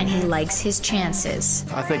strengths and he likes his chances.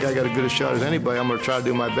 I think I got as good a shot as anybody. I'm going to try to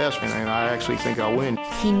do my best, and I actually think I'll win.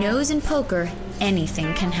 He knows in poker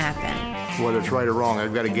anything can happen. Whether it's right or wrong,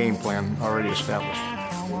 I've got a game plan already established.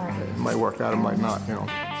 It might work out, it might not, you know.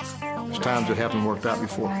 There's times it haven't worked out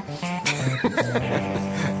before.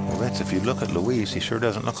 Well, Vince, if you look at Luis, he sure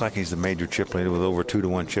doesn't look like he's the major chip leader with over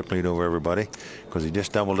 2-1 chip lead over everybody, because he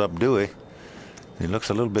just doubled up Dewey. He looks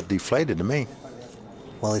a little bit deflated to me.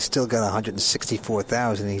 Well, he's still got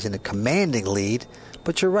 164,000. He's in a commanding lead.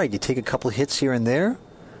 But you're right. You take a couple hits here and there,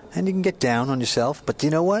 and you can get down on yourself. But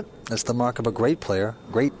you know what? That's the mark of a great player,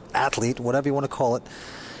 great athlete, whatever you want to call it,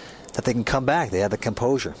 that they can come back. They have the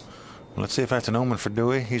composure. Well, let's see if that's an omen for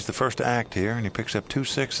Dewey. He's the first to act here, and he picks up 2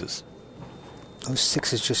 6s. Those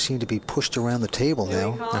 6s just seem to be pushed around the table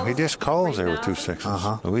now. Now, he just calls there with 2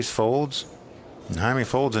 6s. Luis folds. And Jaime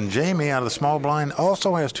folds, and Jamie out of the small blind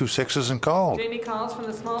also has 2 6s and called. Jamie calls from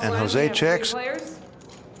the small blind. And Jose checks.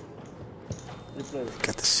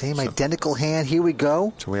 Got the same identical hand. Here we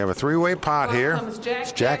go. So we have a 3-way pot here.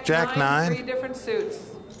 It's Jack, Jack, 9. 3 different suits.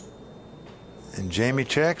 And Jamie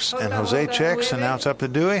checks, and Jose checks, and now it's up to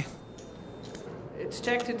Dewey. It's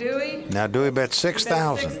check to Dewey. Now Dewey bets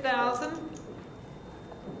 6,000. 6,000.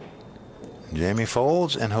 Jamie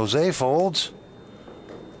folds, and Jose folds.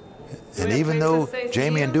 And even though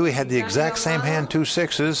Jamie and Dewey had the exact same hand, 2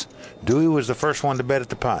 6s, Dewey was the first one to bet at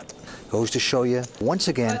the pot. Goes to show you, once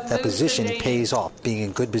again, that position pays off, being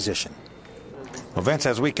in good position. Well, Vince,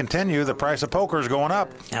 as we continue, the price of poker is going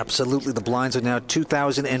up. Absolutely. The blinds are now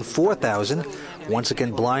 2,000 and 4,000. Once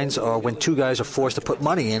again, blinds are when 2 guys are forced to put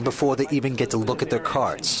money in before they even get to look at their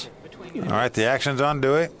cards. All right, the action's on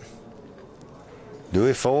Dewey.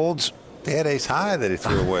 Dewey folds. He had ace high that he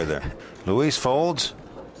threw away there. Luis folds.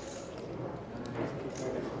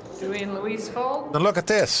 Dewey and Luis fold. And look at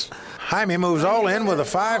this. Jaime moves all in with a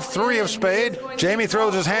 5-3 of spade. Jamie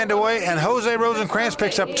throws his hand away, and Jose Rosenkrantz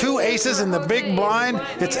picks up 2 aces in the big blind.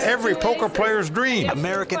 It's every poker player's dream.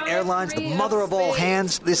 American Airlines, the mother of all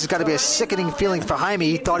hands. This has got to be a sickening feeling for Jaime.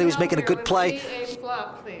 He thought he was making a good play.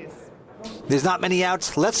 There's not many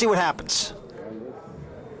outs. Let's see what happens.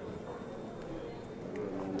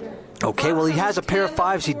 Okay, well, he has a pair of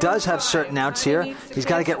 5s. He does have certain outs here. He's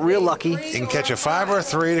got to get real lucky. He can catch a 5 or a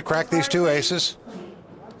 3 to crack these 2 aces.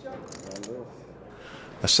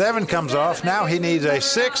 A 7 comes off. Now he needs a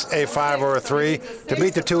 6, a 5, or a 3 to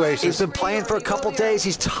beat the 2 aces. He's been playing for a couple days.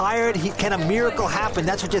 He's tired. Can a miracle happen?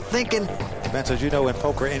 That's what you're thinking. Vince, as you know, in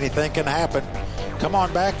poker, anything can happen. Come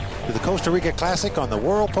on back to the Costa Rica Classic on the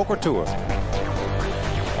World Poker Tour.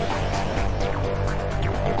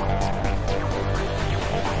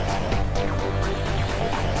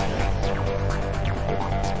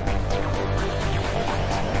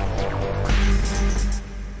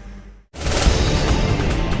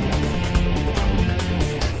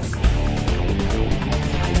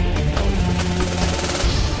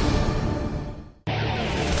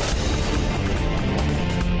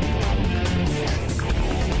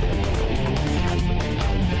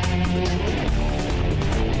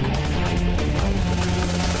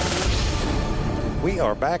 We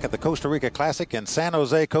are back at the Costa Rica Classic in San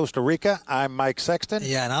Jose, Costa Rica. I'm Mike Sexton.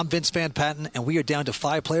 Yeah, and I'm Vince Van Patten, and we are down to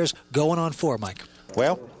 5 players going on 4, Mike.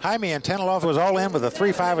 Well, Jaime Antenoloff was all in with a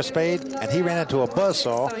 3-5 of spade, and he ran into a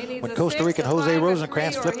buzzsaw when Costa Rican Jose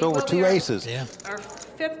Rosenkrantz flipped over 2 aces. Yeah.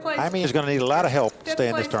 Jaime is going to need a lot of help to stay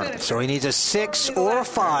in this tournament. So he needs a 6 or a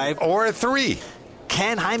 5. Or a 3.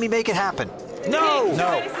 Can Jaime make it happen? No,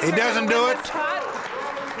 he doesn't do it.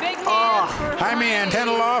 Jaime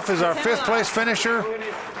Antenoloff is our 5th place finisher.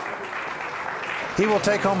 He will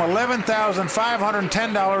take home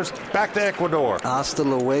 $11,510 back to Ecuador. Hasta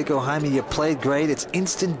luego, Jaime. You played great. It's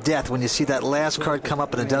instant death when you see that last card come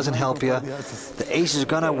up and it doesn't help you. The ace is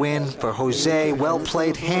going to win for Jose.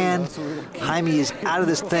 Well-played hand. Jaime is out of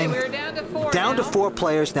this thing. Down to 4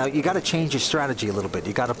 players. Now, you got to change your strategy a little bit.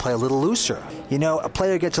 You got to play a little looser. You know, a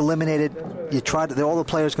player gets eliminated. You try to, all the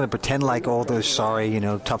players going to pretend like, oh, they're sorry, you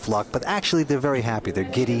know, tough luck. But actually, they're very happy. They're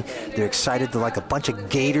giddy. They're excited. They're like a bunch of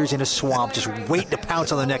gators in a swamp just waiting to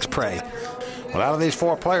pounce on the next prey. Well, out of these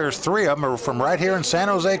 4 players, 3 of them are from right here in San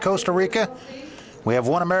Jose, Costa Rica. We have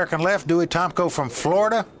 1 American left, Dewey Tomko from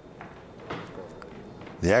Florida.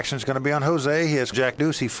 The action's going to be on Jose. He has Jack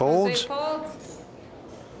Deuce. He folds.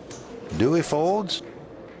 Dewey folds.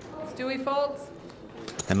 Dewey folds.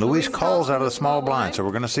 And Luis calls out of the small blind. So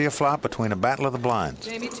we're going to see a flop between a battle of the blinds.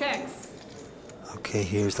 Jamie checks. Okay,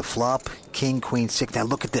 here's the flop. King, queen, 6. Now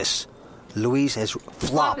look at this. Luis has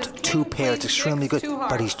flopped 2 pairs. It's extremely good,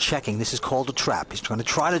 but he's checking. This is called a trap. He's trying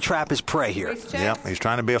to trap his prey here. Yep, he's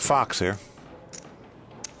trying to be a fox here.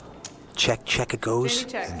 Check it goes.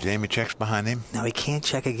 And Jamie checks behind him. Now he can't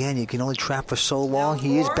check again. You can only trap for so long.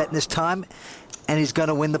 He is betting this time, and he's going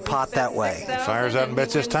to win the pot that way. He fires out and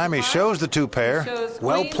bets this time. He shows the 2 pair.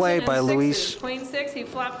 Well played by Luis.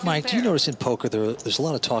 Mike, do you notice in poker there's a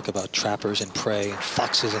lot of talk about trappers and prey and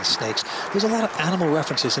foxes and snakes? There's a lot of animal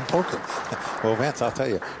references in poker. Well, Vance, I'll tell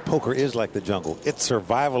you, poker is like the jungle. It's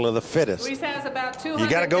survival of the fittest. Luis has about You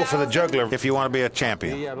got to go for the juggler if you want to be a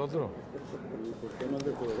champion.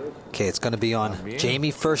 Okay, it's going to be on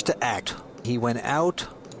Jamie first to act. He went out.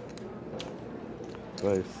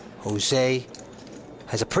 Jose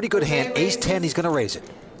has a pretty good hand. Ace-10, he's going to raise it.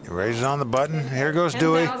 He raises on the button. Here goes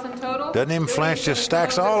Dewey. Doesn't even flinch, just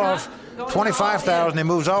stacks all off. 25,000, he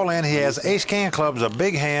moves all in. He has ace-king of clubs, a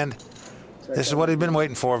big hand. This is what he's been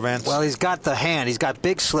waiting for, Vince. Well, he's got the hand. He's got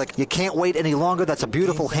big slick. You can't wait any longer. That's a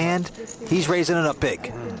beautiful hand. He's raising it up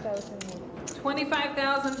big.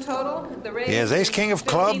 25,000 total. He has ace-king of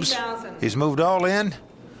clubs. He's moved all in.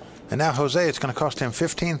 And now Jose, it's going to cost him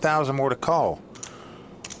 15,000 more to call.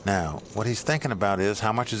 Now, what he's thinking about is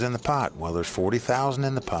how much is in the pot. Well, there's 40,000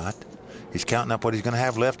 in the pot. He's counting up what he's going to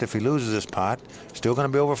have left if he loses this pot. Still going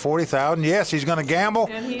to be over 40,000. Yes, he's going to gamble.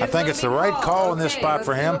 I think it's the right call in this spot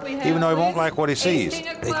for him, even though he won't like what he sees.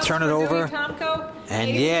 They turn it over.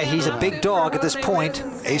 And yeah, he's a big dog at this point.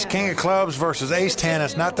 Ace-king of clubs versus ace-10.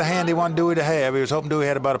 It's not the hand he wanted Dewey to have. He was hoping Dewey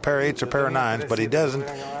had about a pair of 8s or pair of 9s, but he doesn't.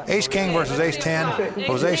 Ace-king versus ace-10.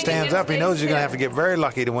 Jose stands up. He knows he's going to have to get very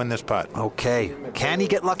lucky to win this pot. Okay. Can he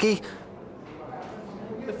get lucky?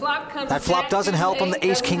 That flop doesn't help him. The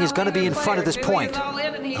ace-king is going to be in front at this point.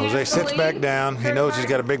 Jose sits back down. He knows he's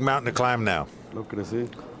got a big mountain to climb now.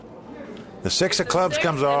 The 6 of clubs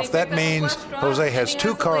comes off. That means Jose has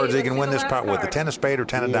 2 cards he can win this pot with, the 10 of spade or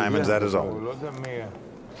 10 of diamonds. That is all.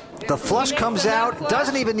 The flush comes out,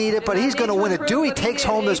 doesn't even need it, but he's going to win it. Dewey takes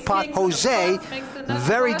home this pot. Jose,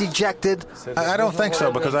 very dejected. I don't think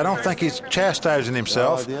so, because I don't think he's chastising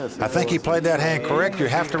himself. I think he played that hand correct. You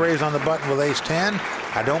have to raise on the button with ace-10.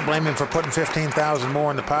 I don't blame him for putting 15,000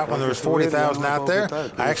 more in the pot when there was 40,000 out there.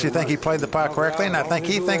 I actually think he played the pot correctly, and I think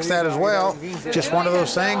he thinks that as well. Just one of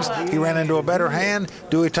those things. He ran into a better hand.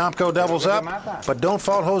 Dewey Tomko doubles up, but don't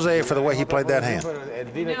fault Jose for the way he played that hand.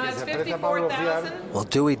 Well,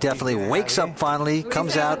 Dewey definitely wakes up finally,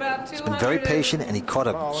 comes out. He's been very patient, and he caught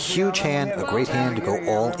a huge hand, a great hand to go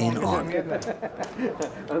all in on.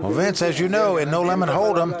 Well, Vince, as you know, in No Limit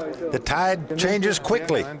Hold'em, the tide changes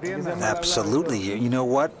quickly. Absolutely. You know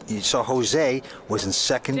what? You saw Jose was in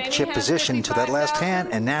second chip position to that last hand,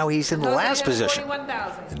 and now he's in last position.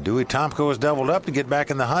 And Dewey Tomko is doubled up to get back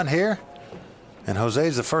in the hunt here. And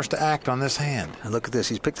Jose's the first to act on this hand. And look at this.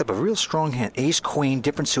 He's picked up a real strong hand. Ace, queen,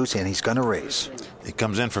 different suits, and he's going to raise. He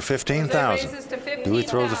comes in for 15,000. Dewey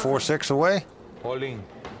throws the 4-6 away.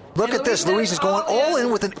 Look at this. Luis is going all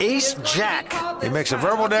in with an ace-jack. He makes a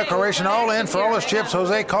verbal declaration all in for all his chips.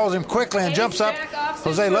 Jose calls him quickly and jumps up.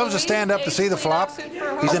 Jose loves to stand up to see the flop.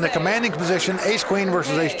 He's in a commanding position, ace-queen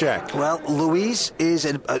versus ace-jack. Well, Luis is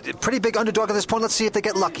a pretty big underdog at this point. Let's see if they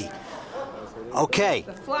get lucky. Okay.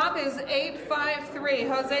 The flop is 8-5-3.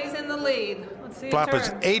 Jose's in the lead. Flop is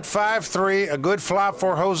 8-5-3, a good flop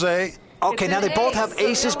for Jose. Okay, now they both have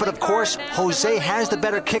aces, but of course, Jose has the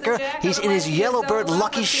better kicker. He's in his Yellowbird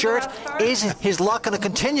lucky shirt. Is his luck going to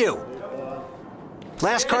continue?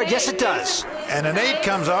 Last card, yes it does. And an 8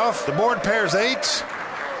 comes off. The board pairs 8s.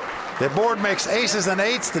 The board makes aces and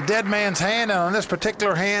 8s, the dead man's hand, and on this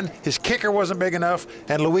particular hand, his kicker wasn't big enough,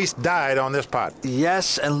 and Luis died on this pot.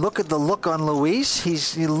 Yes, and look at the look on Luis.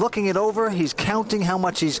 He's looking it over. He's counting how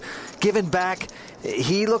much he's given back.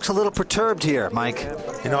 He looks a little perturbed here, Mike.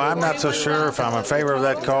 You know, I'm not so sure if I'm in favor of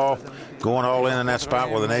that call, going all in that spot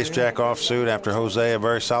with an ace-jack offsuit after Jose, a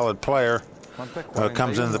very solid player,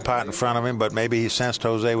 comes into the pot in front of him, but maybe he sensed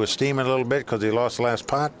Jose was steaming a little bit because he lost the last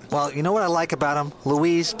pot. Well, you know what I like about him?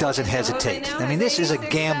 Luis doesn't hesitate. I mean, this is a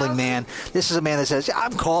gambling man. This is a man that says,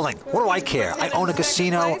 I'm calling. What do I care? I own a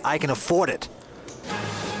casino. I can afford it.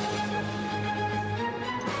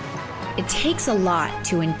 It takes a lot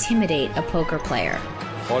to intimidate a poker player.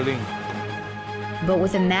 Calling. But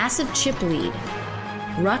with a massive chip lead,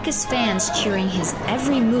 raucous fans cheering his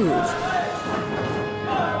every move,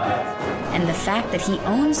 and the fact that he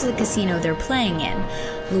owns the casino they're playing in,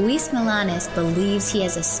 Luis Milanes believes he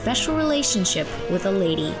has a special relationship with a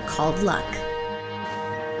lady called Luck.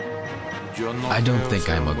 I don't think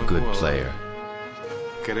I'm a good player.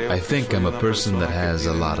 I think I'm a person that has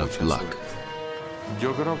a lot of luck.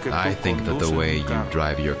 I think that the way you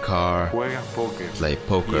drive your car, play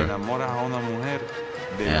poker,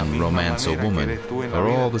 and romance a woman are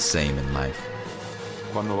all the same in life.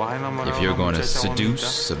 If you're going to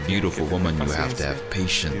seduce a beautiful woman, you have to have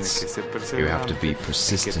patience, you have to be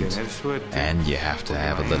persistent, and you have to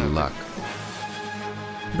have a little luck.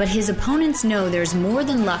 But his opponents know there's more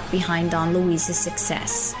than luck behind Don Luis's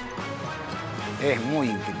success.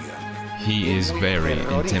 He is very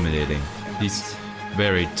intimidating. He's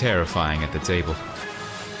very terrifying at the table.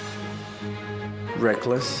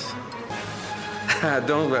 Reckless.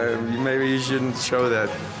 Maybe you shouldn't show that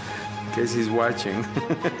in case he's watching.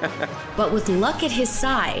 But with luck at his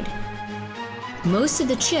side, most of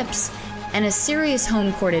the chips, and a serious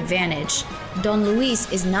home court advantage, Don Luis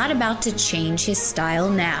is not about to change his style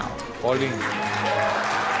now. Calling.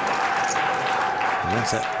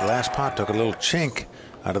 Once that last pot took a little chink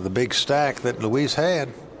out of the big stack that Luis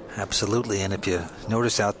had. Absolutely, and if you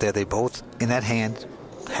notice out there, they both, in that hand,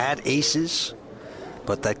 had aces.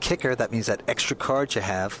 But that kicker, that means that extra card you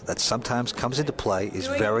have that sometimes comes into play, is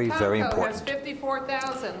very, very important.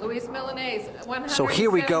 54,000. Luis Milanese, 170,000. So here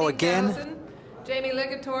we go again. Jamie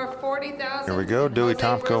Ligator, 40,000. Here we go. Dewey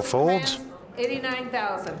Tomko folds.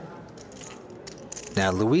 89,000.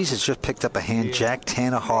 Now, Luis has just picked up a hand, Jack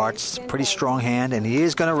 10 of hearts. Pretty strong hand, and he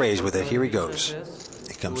is going to raise with it. Here he goes.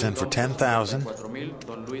 He comes in for 10,000.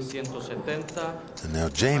 And now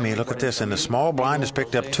Jamie, look at this. In the small blind, has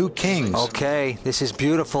picked up 2 kings. Okay, this is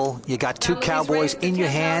beautiful. You got 2 cowboys in your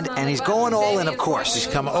hand, and he's going all in, of course. He's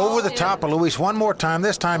come over the top of Luis one more time.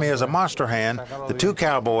 This time he has a monster hand, the 2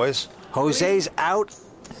 cowboys. Jose's out.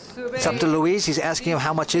 It's up to Luis. He's asking him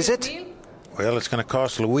how much is it? Well, it's going to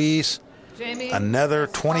cost Luis another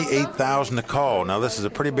 28,000 to call. Now, this is a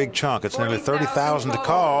pretty big chunk. It's nearly 30,000 to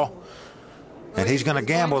call. And he's going to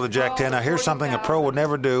gamble with a Jack 10. Now, here's something a pro would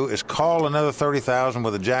never do, is call another 30,000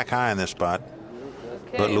 with a Jack high in this spot.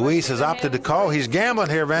 But Luis has opted to call. He's gambling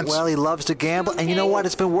here, Vince. Well, he loves to gamble. And you know what?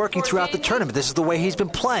 It's been working throughout the tournament. This is the way he's been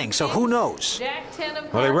playing. So who knows?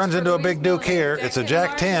 Well, he runs into a big duke here. It's a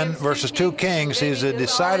Jack 10 versus 2 kings. He's a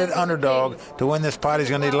decided underdog. To win this pot, he's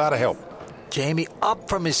going to need a lot of help. Jamie up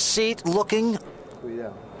from his seat looking.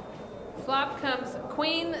 Flop comes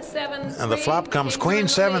Queen 7-3. And the flop comes Queen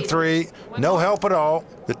 7-3. No help at all.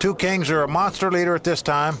 The 2 kings are a monster leader at this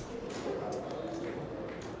time.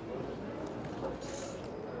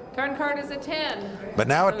 Turn card is a 10. But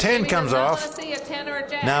now a 10 comes off.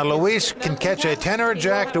 Now Luis can catch a 10 or a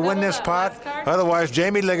Jack to win this pot. Otherwise,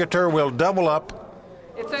 Jamie Ligator will double up.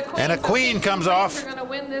 And a queen comes off.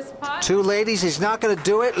 2 ladies. He's not going to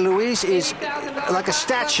do it. Luis is like a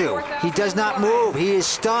statue. He does not move. He is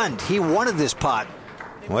stunned. He wanted this pot.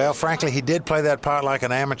 Well, frankly, he did play that pot like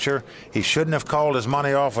an amateur. He shouldn't have called his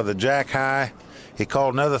money off with a Jack high. He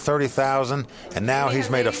called another 30,000, and now he's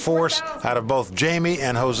made a force out of both Jamie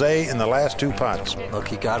and Jose in the last 2 pots. Look,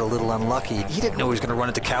 he got a little unlucky. He didn't know he was going to run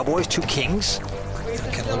into cowboys, 2 kings.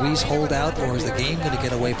 Can Luis hold out, or is the game going to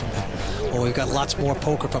get away from him? Well, we've got lots more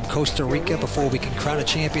poker from Costa Rica before we can crown a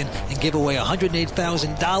champion and give away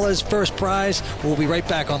 $108,000 first prize. We'll be right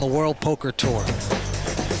back on the World Poker Tour.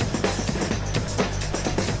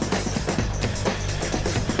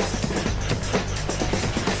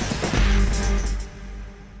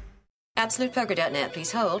 AbsolutePoker.net,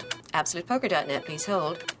 please hold. AbsolutePoker.net, please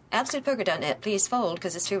hold. AbsolutePoker.net, please fold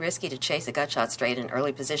because it's too risky to chase a gut shot straight in an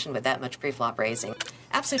early position with that much pre-flop raising.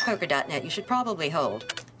 AbsolutePoker.net, you should probably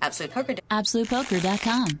hold.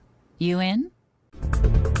 AbsolutePoker.com. You in?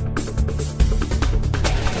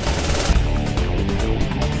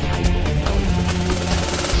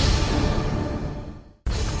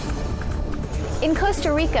 In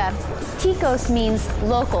Costa Rica, ticos means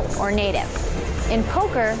local or native. In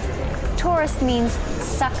poker, tourist means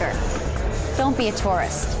sucker. Don't be a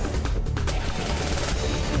tourist.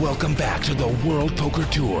 Welcome back to the World Poker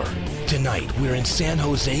Tour. Tonight, we're in San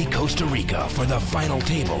Jose, Costa Rica for the final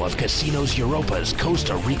table of Casinos Europa's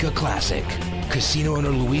Costa Rica Classic. Casino owner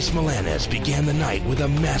Luis Milanes began the night with a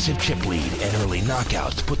massive chip lead, and early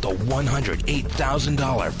knockouts put the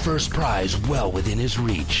 $108,000 first prize well within his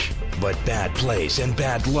reach. But bad plays and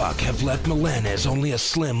bad luck have left Milanes only a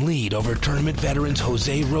slim lead over tournament veterans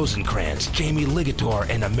Jose Rosenkrantz, Jamie Ligator,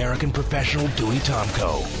 and American professional Dewey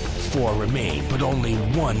Tomko. 4 remain, but only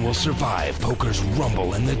one will survive poker's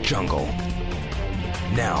rumble in the jungle.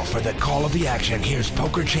 Now, for the call of the action, here's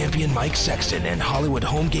poker champion Mike Sexton and Hollywood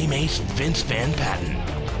home game ace Vince Van Patten.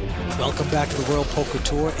 Welcome back to the World Poker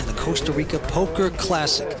Tour and the Costa Rica Poker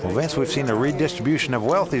Classic. Well, Vince, we've seen a redistribution of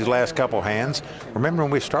wealth these last couple hands. Remember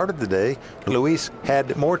when we started the day, Luis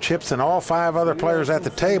had more chips than all 5 other players at the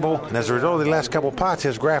table, and as a result of the last couple pots,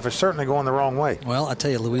 his graph is certainly going the wrong way. Well, I tell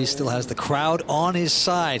you, Luis still has the crowd on his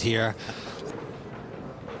side here.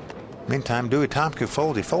 Meantime, Dewey Tomko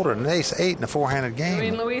folds. He folded an ace-8 in a 4-handed game.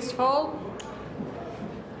 Doing Luis fold.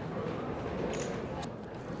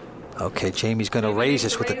 Okay, Jamie's going to raise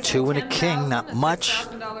this with a 2 and a king. Not much.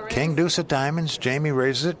 King, deuce of diamonds. Jamie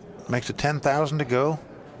raises it. Makes it 10,000 to go.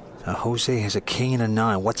 Now, Jose has a king and a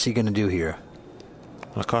 9. What's he going to do here?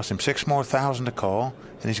 It'll cost him 6 more thousand to call,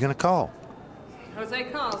 and he's going to call. Jose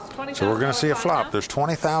calls. 20,000. So we're going to see a flop. There's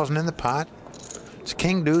 20,000 in the pot. It's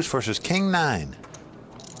king deuce versus king 9.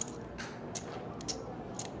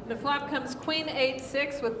 The flop comes queen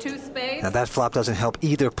 8-6 with 2 spades. Now, that flop doesn't help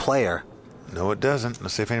either player. No, it doesn't.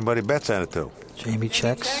 Let's see if anybody bets at it, though. Jamie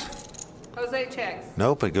checks. Jose checks.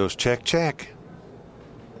 Nope, it goes check, check.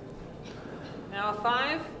 Now a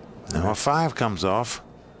 5. Now a 5 comes off.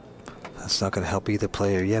 That's not going to help either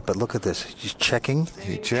player yet, but look at this. He's checking.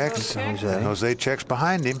 He checks. Jose checks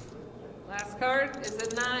behind him. Last card is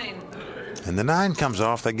a 9. And the 9 comes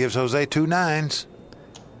off. That gives Jose 2 9s.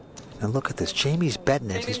 Now look at this. Jamie's betting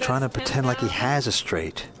it. He's trying to pretend like he has a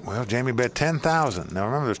straight. Well, Jamie bet 10,000. Now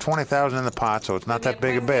remember, there's 20,000 in the pot, so it's not that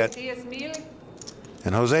big a bet.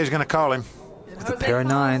 And Jose's going to call him. With a pair of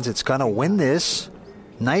 9s, it's going to win this.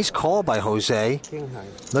 Nice call by Jose.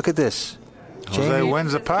 Look at this. Jose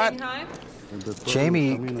wins the pot.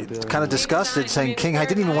 Jamie kind of disgusted, saying king high.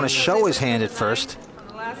 Didn't even want to show his hand at first.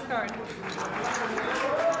 Last card.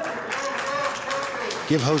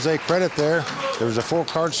 Give Jose credit there. There was a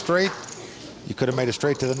 4-card straight. You could have made a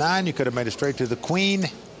straight to the 9. You could have made a straight to the queen.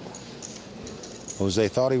 Jose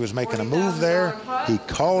thought he was making a move there. He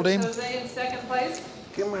called him. Jose in second place.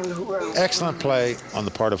 Excellent play on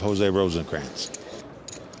the part of Jose Rosenkrantz.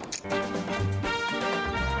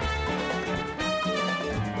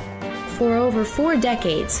 For over 4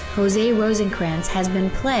 decades, Jose Rosenkrantz has been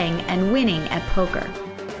playing and winning at poker.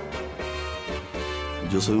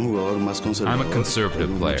 I'm a conservative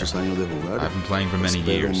player. I've been playing for many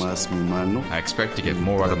years. I expect to get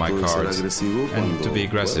more out of my cards and to be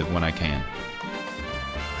aggressive when I can.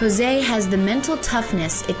 Jose has the mental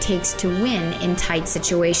toughness it takes to win in tight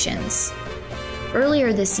situations.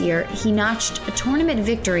 Earlier this year, he notched a tournament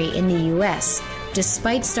victory in the U.S.,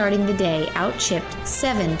 despite starting the day out-chipped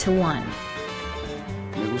 7-1.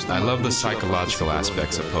 I love the psychological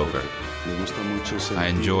aspects of poker. I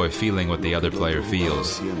enjoy feeling what the other player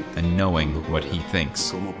feels and knowing what he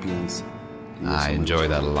thinks. I enjoy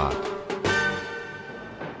that a lot.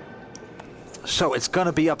 So it's going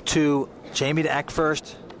to be up to Jamie to act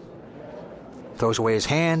first. Throws away his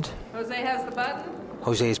hand. Jose has the button.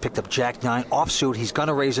 Jose has picked up Jack 9 offsuit. He's going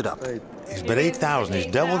to raise it up. He's bet 8,000. He's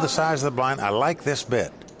doubled the size of the blind. I like this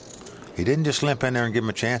bet. He didn't just limp in there and give him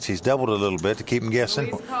a chance. He's doubled it a little bit to keep him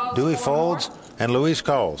guessing. Dewey folds, and Luis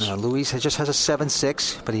calls. Luis just has a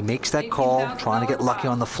 7-6, but he makes that call, trying to get lucky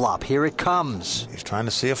on the flop. Here it comes. He's trying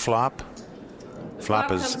to see a flop.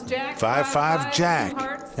 Flop is 5-5 Jack.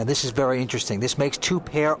 And this is very interesting. This makes 2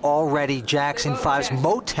 pair already. Jacks and 5s.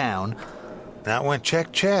 Motown. Now it went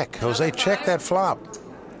check, check. Jose checked that flop.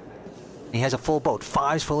 He has a full boat.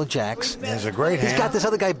 5s full of jacks. He has a great hand. He's got this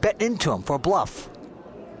other guy betting into him for a bluff.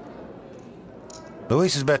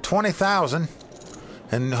 Luis has bet 20,000,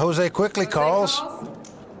 and Jose quickly calls.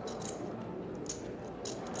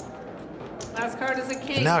 Last card is a king.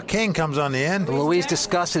 And now king comes on the end. Luis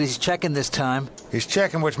disgusted. He's checking this time. He's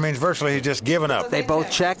checking, which means virtually he's just given up. They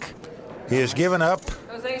both check. He has given up.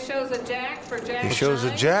 Jose shows a jack for jack. He shows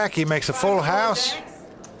a jack. He makes a full house.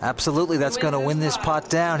 Absolutely, that's going to win this pot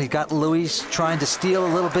down. He got Luis trying to steal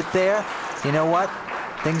a little bit there. You know what?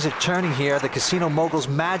 Things are turning here. The casino mogul's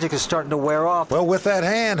magic is starting to wear off. Well, with that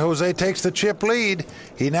hand, Jose takes the chip lead.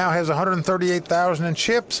 He now has 138,000 in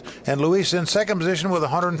chips, and Luis in second position with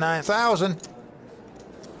 109,000.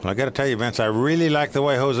 Well, I got to tell you, Vince, I really like the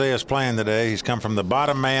way Jose is playing today. He's come from the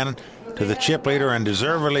bottom man to the chip leader, and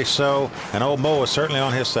deservedly so. And old Mo is certainly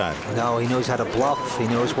on his side. No, he knows how to bluff. He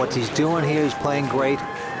knows what he's doing here. He's playing great.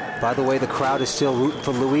 By the way, the crowd is still rooting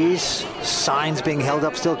for Luis. Signs being held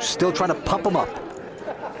up, still trying to pump him up.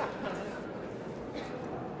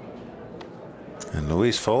 And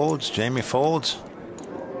Luis folds. Jamie folds.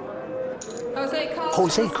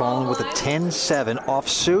 Jose calling with a 10-7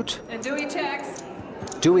 offsuit. And Dewey checks.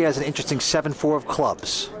 Dewey has an interesting 7-4 of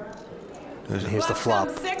clubs. Here's the flop.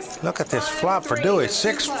 Look at this flop for Dewey.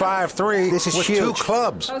 6-5-3 this is with huge. 2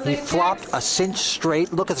 clubs. He flopped a cinch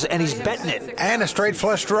straight. Look at this, and he's betting it. And a straight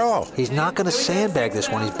flush draw. He's not going to sandbag this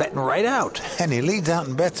one. He's betting right out. And he leads out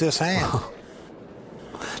and bets this hand.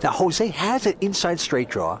 Now, Jose has an inside straight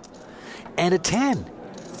draw and a 10.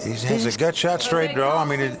 He has a gut shot straight draw. I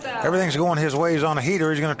mean, everything's going his way. He's on a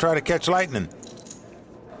heater. He's going to try to catch lightning.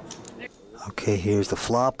 Okay, here's the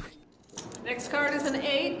flop. Next card is an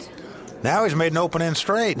 8. Now he's made an open end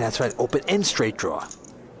straight. That's right, open end straight draw.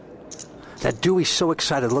 Now Dewey's so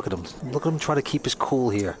excited. Look at him. Look at him try to keep his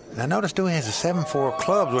cool here. Now notice Dewey has a 7-4 of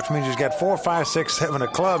clubs, which means he's got 4, 5, 6, 7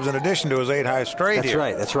 of clubs in addition to his 8 high straight. That's here.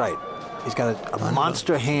 right, that's right. He's got a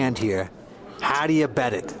monster hand here. How do you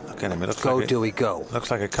bet it? Look at him. It looks go, like Dewey, go.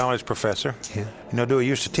 Looks like a college professor. Yeah. You know, Dewey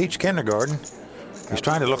used to teach kindergarten. He's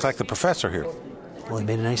trying to look like the professor here. Well, he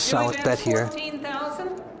made a nice solid bet here.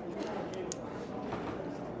 14,000.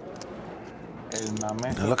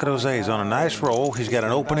 Now look at Jose. He's on a nice roll. He's got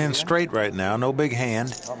an open end straight right now. No big hand.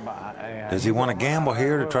 Does he want to gamble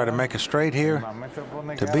here to try to make a straight here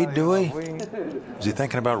to beat Dewey? Is he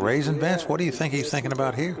thinking about raising, Vince? What do you think he's thinking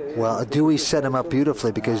about here? Well, Dewey set him up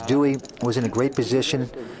beautifully because Dewey was in a great position.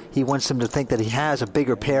 He wants him to think that he has a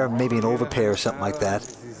bigger pair, maybe an overpair or something like that.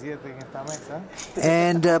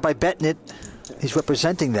 And by betting it, he's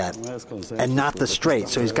representing that and not the straight.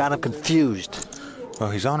 So he's got him confused. Well,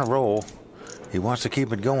 he's on a roll. He wants to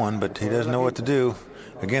keep it going, but he doesn't know what to do.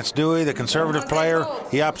 Against Dewey, the conservative player,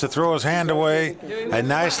 he opts to throw his hand away. A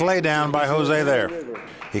nice laydown by Jose there.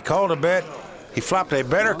 He called a bet. He flopped a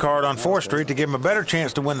better card on 4th Street to give him a better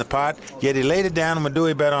chance to win the pot, yet he laid it down when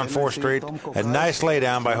Dewey bet on 4th Street. A nice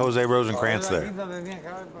laydown by Jose Rosenkrantz there.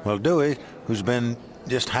 Well, Dewey, who's been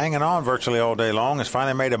just hanging on virtually all day long, has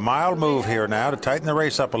finally made a mild move here now to tighten the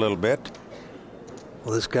race up a little bit.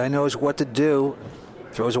 Well, this guy knows what to do.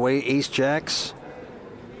 Throws away ace-jacks,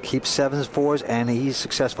 keeps 7s, 4s, and he's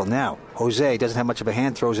successful. Now, Jose doesn't have much of a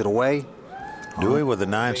hand, throws it away. Dewey with the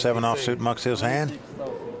 9-7 offsuit mucks his hand.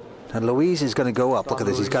 And Luis is going to go up. Look at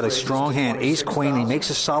this. He's got a strong hand. Ace-queen. He makes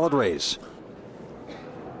a solid raise.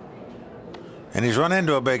 And he's run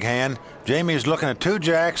into a big hand. Jamie's looking at 2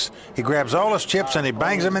 jacks. He grabs all his chips and he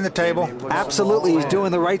bangs them in the table. Absolutely. He's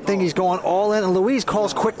doing the right thing. He's going all in. And Luis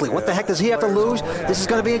calls quickly. What the heck does he have to lose? This is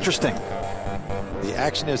going to be interesting. The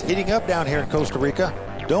action is heating up down here in Costa Rica.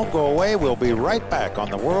 Don't go away. We'll be right back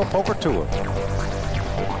on the World Poker Tour.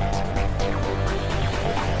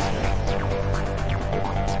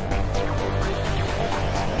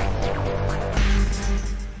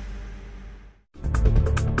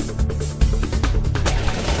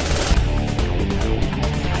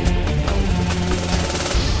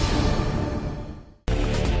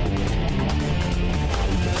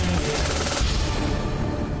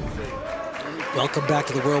 Welcome back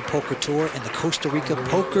to the World Poker Tour and the Costa Rica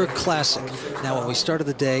Poker Classic. Now, when we started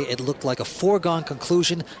the day, it looked like a foregone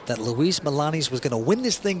conclusion that Luis Milanes was going to win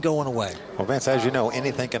this thing going away. Well, Vince, as you know,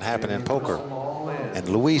 anything can happen in poker. And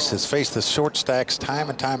Luis has faced the short stacks time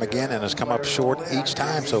and time again and has come up short each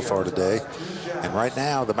time so far today. And right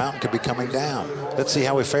now, the mountain could be coming down. Let's see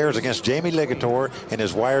how he fares against Jamie Ligator and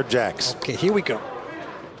his wired jacks. Okay, here we go.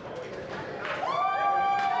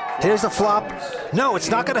 Here's the flop. No, it's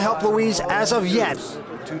not going to help Luis as of yet.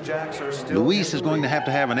 Luis is going to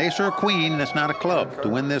have an ace or a queen that's not a club to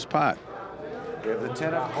win this pot.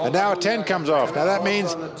 And now a 10 comes off. Now that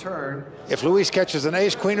means if Luis catches an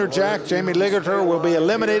ace, queen, or jack, Jamie Ligator will be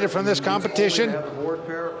eliminated from this competition.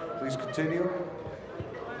 Please continue.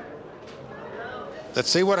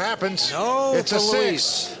 Let's see what happens. No, it's a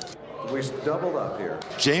 6. Luis doubled up here.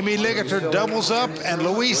 Jamie Ligator doubles up, and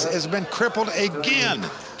Luis has been crippled again.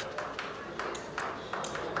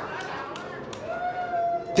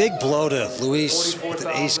 big blow to Luis with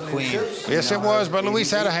an ace-queen. Yes, it was, but Luis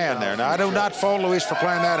had a hand there. Now, I do not fault Luis for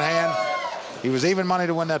playing that hand. He was even money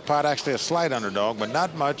to win that pot, actually a slight underdog, but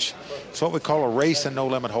not much. It's what we call a race and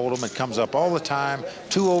no-limit hold'em. It comes up all the time,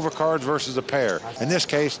 2 overcards versus a pair. In this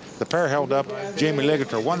case, the pair held up. Jamie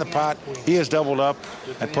Ligator won the pot. He has doubled up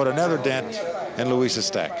and put another dent in Luis's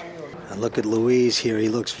stack. And look at Luis here. He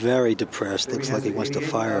looks very depressed. Looks like he wants to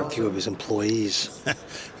fire a few of his employees.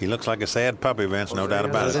 He looks like a sad puppy, Vince, no doubt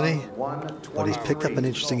about it. Doesn't he? But he's picked up an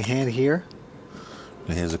interesting hand here.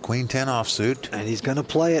 He has a Queen 10 offsuit. And he's going to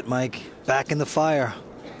play it, Mike. Back in the fire.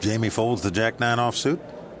 Jamie folds the Jack 9 offsuit.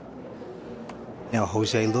 Now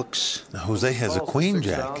Jose looks. Now Jose has a Queen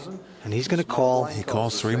Jack. And he's going to call. He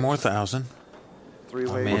calls 3 more thousand. We're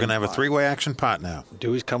going to have a 3-way action pot now.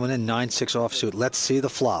 Dewey's coming in 9-6 offsuit. Let's see the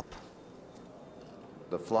flop.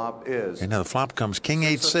 The flop is. Okay, now the flop comes King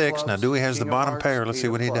 8-6. Now Dewey has the bottom pair. Let's see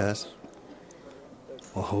what he does.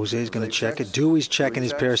 Well, Jose's going to check it. Dewey's checking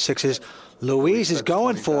his pair of sixes. Luis is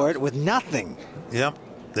going for it with nothing. Yep.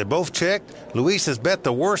 They both checked. Luis has bet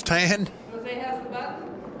the worst hand. Jose has the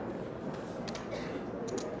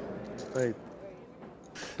button.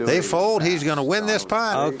 They fold. He's going to win this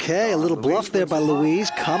pot. Okay, a little bluff there by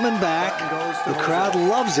Luis. Coming back. The crowd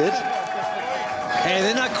loves it. Hey,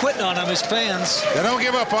 they're not quitting on him, his fans. They don't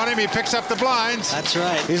give up on him. He picks up the blinds. That's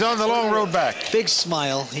right. He's on the long road back. Big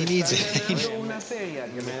smile. He needs it.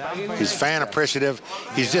 He's fan appreciative.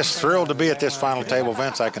 He's just thrilled to be at this final table,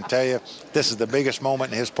 Vince. I can tell you, this is the biggest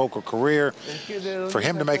moment in his poker career. For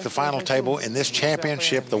him to make the final table in this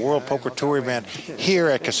championship, the World Poker Tour event here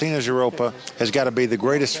at Casinos Europa, has got to be the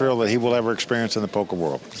greatest thrill that he will ever experience in the poker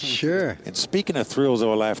world. Sure. And speaking of thrills of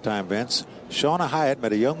a lifetime, Vince, Shauna Hyatt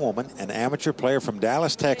met a young woman, an amateur player from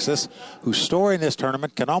Dallas, Texas, whose story in this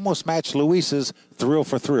tournament can almost match Luis's thrill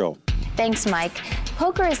for thrill. Thanks, Mike.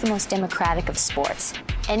 Poker is the most democratic of sports.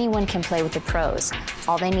 Anyone can play with the pros.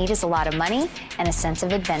 All they need is a lot of money and a sense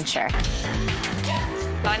of adventure.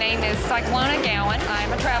 My name is Cyclona Gowan.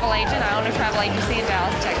 I'm a travel agent. I own a travel agency in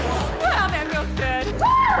Dallas, Texas. Wow, that feels good.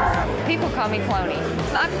 People call me Cloney.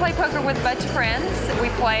 I play poker with a bunch of friends. We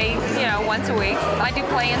play, once a week. I do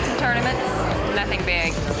play in some tournaments. Nothing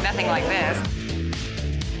big, nothing like this.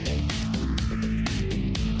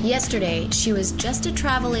 Yesterday, she was just a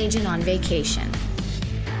travel agent on vacation.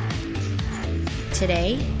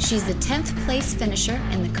 Today, she's the 10th place finisher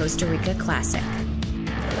in the Costa Rica Classic.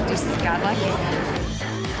 Just got lucky.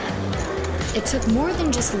 It took more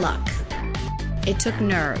than just luck. It took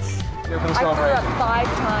nerve. I threw up 5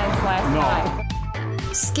 times last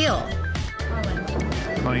night. Skill.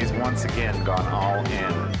 Tony's once again gone all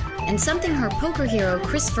in. And something her poker hero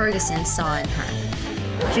Chris Ferguson saw in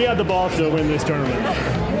her. She had the balls to win this tournament.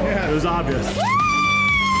 Yeah, it was obvious.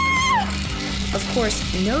 Of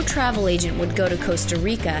course, no travel agent would go to Costa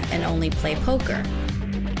Rica and only play poker.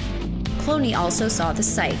 Cloney also saw the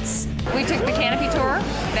sights. We took the canopy tour.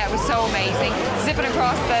 That was so amazing. Zipping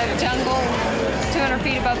across the jungle, 200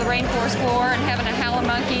 feet above the rainforest floor, and having a howling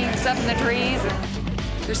monkey up in the trees.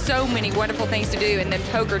 There's so many wonderful things to do, and then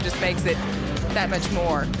poker just makes it that much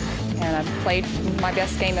more. And I've played my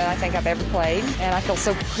best game that I think I've ever played. And I feel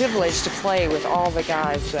so privileged to play with all the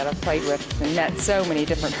guys that I've played with and met so many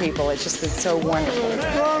different people. It's just been so wonderful.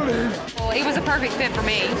 Well, it was a perfect fit for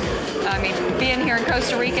me. I mean, being here in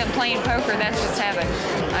Costa Rica and playing poker, that's just heaven.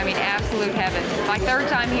 I mean, absolute heaven. My 3rd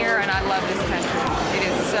time here, and I love this country. It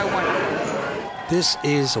is so wonderful. This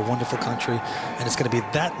is a wonderful country, and it's going to be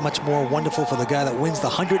that much more wonderful for the guy that wins the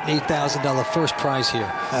 $108,000 first prize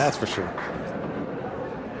here. That's for sure.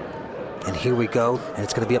 And here we go, and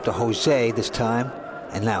it's going to be up to Jose this time.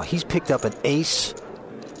 And now he's picked up an ace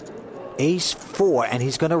 4, and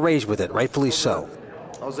he's going to raise with it, rightfully so.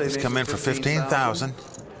 He's come in for 15,000.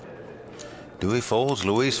 Dewey folds,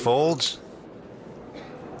 Luis folds.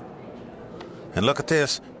 And look at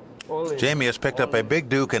this. Jamie has picked up a big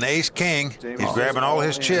duke and ace-king. He's grabbing all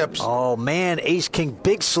his chips. Oh, man, ace-king,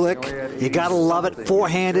 big slick. You got to love it.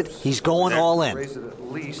 Four-handed. He's going all in.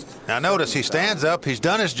 Now, notice he stands up. He's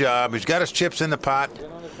done his job. He's got his chips in the pot.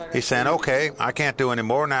 He's saying, okay, I can't do any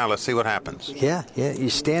more. Now, let's see what happens. Yeah,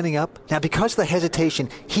 he's standing up. Now, because of the hesitation,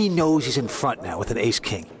 he knows he's in front now with an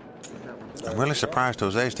ace-king. I'm really surprised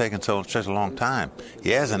Jose's taking such a long time.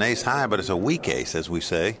 He has an ace-high, but it's a weak ace, as we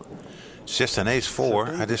say. It's just an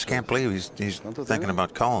ace-4. I just can't believe he's thinking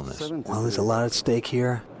about calling this. Well, there's a lot at stake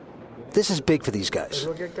here. This is big for these guys.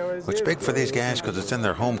 It's big for these guys because it's in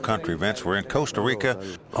their home country, Vince. We're in Costa Rica.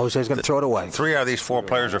 Jose's going to throw it away. 3 out of these 4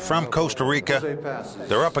 players are from Costa Rica.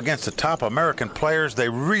 They're up against the top American players. They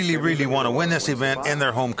really, really want to win this event in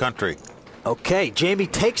their home country. Okay, Jamie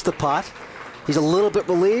takes the pot. He's a little bit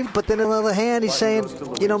relieved, but then on the other hand, he's saying,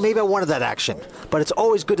 you know, maybe I wanted that action. But it's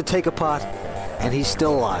always good to take a pot, and he's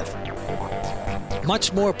still alive.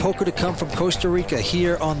 Much more poker to come from Costa Rica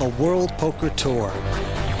here on the World Poker Tour.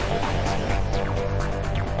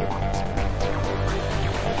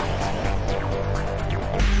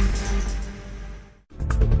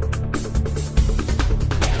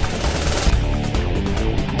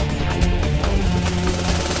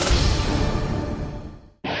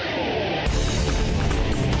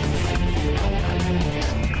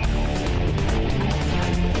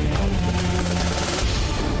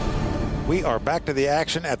 We are back to the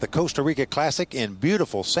action at the Costa Rica Classic in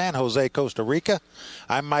beautiful San Jose, Costa Rica.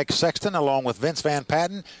 I'm Mike Sexton along with Vince Van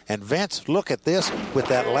Patten. And Vince, look at this. With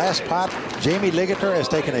that last pot, Jamie Ligater has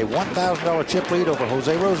taken a $1,000 chip lead over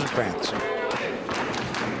Jose Rosenkrantz.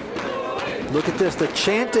 Look at this. They're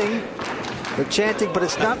chanting, but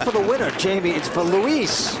it's not for the winner, Jamie. It's for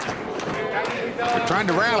Luis. They're trying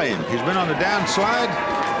to rally him. He's been on the downslide.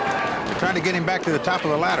 Trying to get him back to the top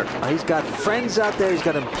of the ladder. He's got friends out there. He's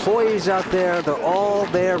got employees out there. They're all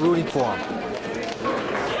there rooting for him.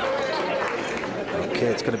 Okay,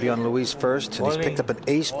 it's going to be on Luis first. And he's picked up an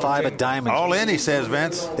ace-5 of diamonds. All in, he says,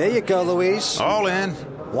 Vince. There you go, Luis. All in.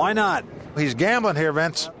 Why not? He's gambling here,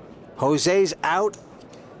 Vince. Jose's out.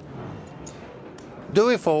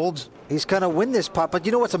 Dewey folds. He's going to win this pot. But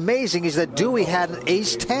you know what's amazing is that Dewey had an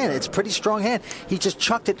ace-10. It's a pretty strong hand. He just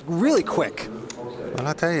chucked it really quick. Well,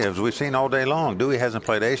 I tell you, as we've seen all day long, Dewey hasn't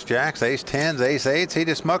played ace-jacks, ace-10s, ace-8s. He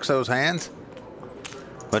just mucks those hands.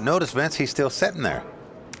 But notice, Vince, he's still sitting there.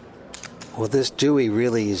 Well, this Dewey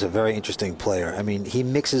really is a very interesting player. I mean, he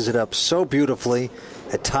mixes it up so beautifully,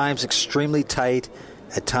 at times extremely tight,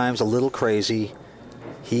 at times a little crazy.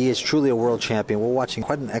 He is truly a world champion. We're watching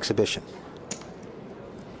quite an exhibition.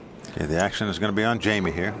 Okay, the action is going to be on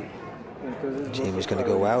Jamie here. Jamie's going to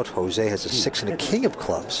go out. Jose has a 6 and a king of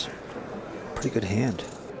clubs. Pretty good hand.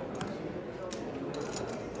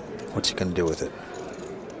 What's he going to do with it?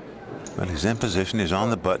 Well, he's in position. He's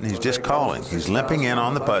on the button. He's just calling. He's limping in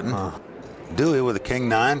on the button. Dewey with a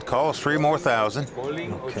king-9 calls 3 more thousand.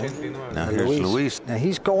 Okay. Now here's Luis. Now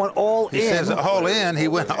he's going all in. He says all in. He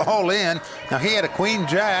went all in. Now he had a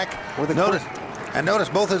queen-jack. Notice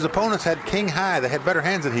both his opponents had king-high. They had better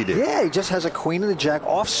hands than he did. Yeah, he just has a queen and a jack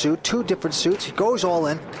offsuit, 2 different suits. He goes all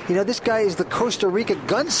in. You know, this guy is the Costa Rica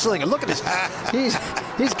gunslinger. Look at this.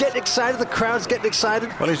 He's getting excited. The crowd's getting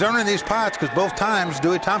excited. Well, he's earning these pots because both times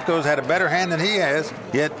Dewey Tomko's had a better hand than he has.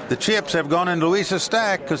 Yet the chips have gone in Luis's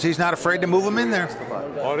stack because he's not afraid to move them in there.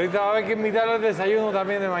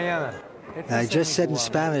 I just said in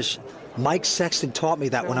Spanish, Mike Sexton taught me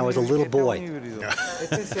that when I was a little boy.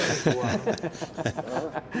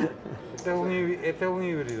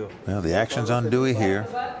 Well, the action's on Dewey here.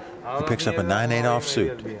 He picks up a 9-8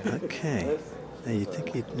 offsuit. Okay.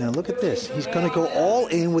 Now look at this. He's going to go all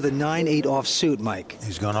in with a 9-8 offsuit, Mike.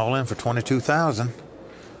 He's gone all in for 22,000.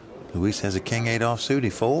 Luis has a king-8 offsuit. He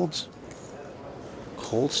folds.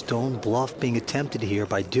 Cold stone bluff being attempted here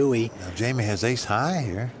by Dewey. Now Jamie has ace-high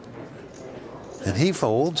here. And he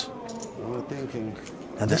folds.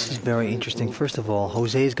 Now this is very interesting. First of all,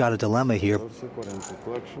 Jose's got a dilemma here.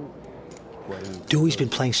 Dewey's been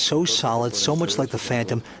playing so solid, so much like the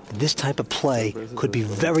Phantom, that this type of play could be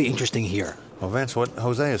very interesting here. Well, Vince, what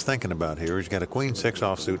Jose is thinking about here, he's got a queen-6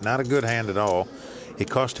 offsuit, not a good hand at all. It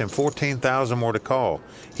cost him $14,000 more to call.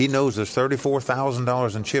 He knows there's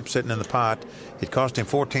 $34,000 in chips sitting in the pot. It cost him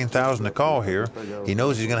 $14,000 to call here. He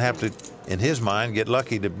knows he's going to have to, in his mind, get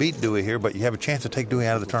lucky to beat Dewey here, but you have a chance to take Dewey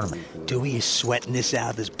out of the tournament. Dewey is sweating this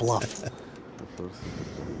out of this bluff.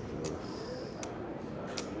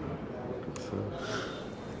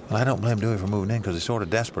 Well, I don't blame Dewey for moving in because he's sort of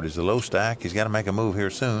desperate. He's a low stack. He's got to make a move here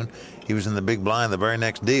soon. He was in the big blind the very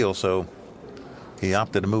next deal, so he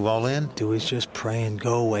opted to move all in. Dewey's just praying,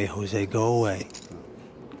 go away, Jose, go away.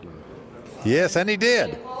 Yes, and he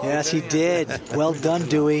did. Yes, he did. Well done,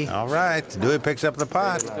 Dewey. All right. Dewey picks up the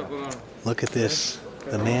pot. Look at this.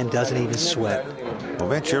 The man doesn't even sweat. Well,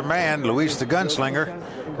 Vince, your man, Luis the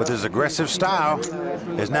Gunslinger, with his aggressive style,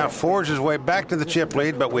 has now forged his way back to the chip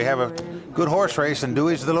lead, but we have a good horse race, and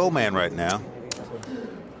Dewey's the low man right now.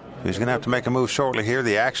 He's going to have to make a move shortly here.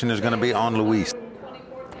 The action is going to be on Luis.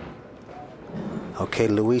 Okay,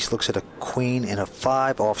 Luis looks at a queen and a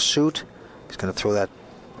 5 offsuit. He's going to throw that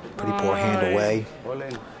pretty poor hand away.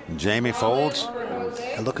 Jamie folds.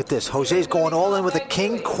 And look at this. Jose's going all in with a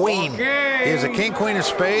king-queen. He has a king-queen of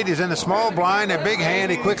spade. He's in the small blind, a big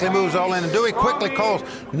hand. He quickly moves all in. And Dewey quickly calls.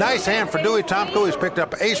 Nice hand for Dewey Tomko. He's picked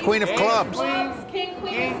up ace-queen of clubs.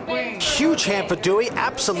 Huge hand for Dewey.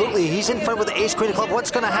 Absolutely. He's in front with the ace-queen of clubs.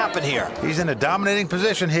 What's going to happen here? He's in a dominating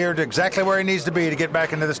position here to exactly where he needs to be to get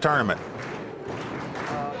back into this tournament.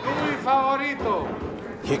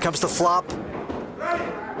 Here comes the flop.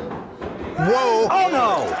 Whoa! Oh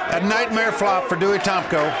no! A nightmare flop for Dewey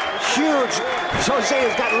Tomko. Huge. Jose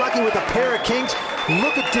has got lucky with a pair of kings.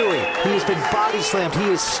 Look at Dewey. He has been body slammed. He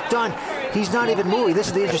is stunned. He's not even moving. This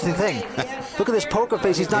is the interesting thing. Look at this poker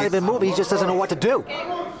face. He's not even moving. He just doesn't know what to do.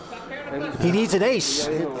 He needs an ace.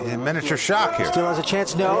 A miniature shock here. Still has a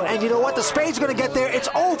chance, no. And you know what? The spade's going to get there. It's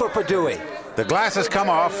over for Dewey. The glasses come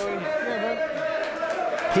off.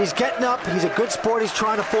 He's getting up. He's a good sport. He's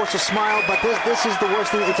trying to force a smile, but this is the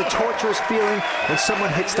worst thing. It's a torturous feeling when someone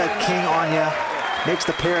hits that king on you, makes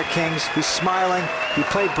the pair of kings. He's smiling. He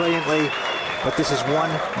played brilliantly, but this is one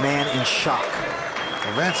man in shock.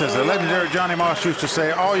 Well, Vince, as the legendary Johnny Moss used to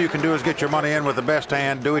say, all you can do is get your money in with the best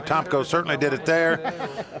hand. Dewey Tomko certainly did it there.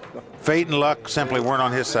 Fate and luck simply weren't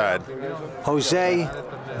on his side. Jose,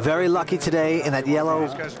 very lucky today in that yellow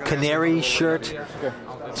canary shirt.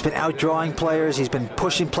 He's been outdrawing players. He's been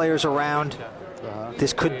pushing players around.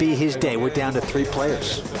 This could be his day. We're down to 3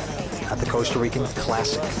 players at the Costa Rican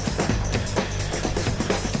Classic.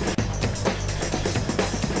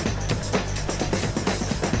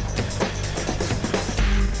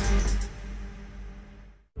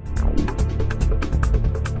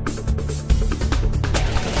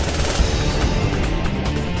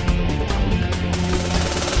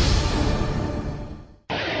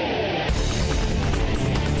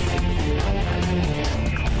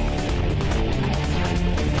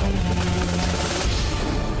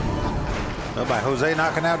 By Jose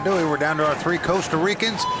knocking out Dewey, we're down to our 3 Costa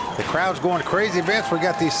Ricans. The crowd's going crazy, Vince. We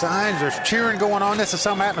got these signs. There's cheering going on. This is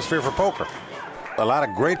some atmosphere for poker. A lot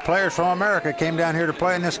of great players from America came down here to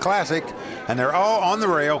play in this classic, and they're all on the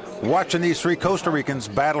rail watching these 3 Costa Ricans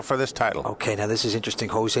battle for this title. Okay, now this is interesting.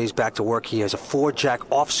 Jose's back to work. He has a 4-jack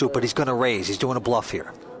offsuit, but he's going to raise. He's doing a bluff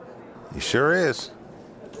here. He sure is.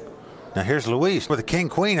 Now here's Luis with a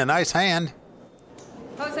king-queen, a nice hand.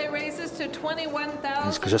 Jose raises to 21,000.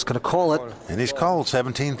 He's just going to call it. And he's called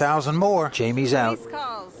 17,000 more. Jamie's out.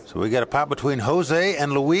 So we got a pot between Jose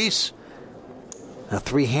and Luis. Now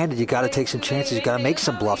 3-handed, you got to take some chances. You got to make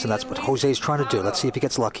some bluffs, and that's what Jose's trying to do. Let's see if he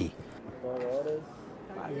gets lucky.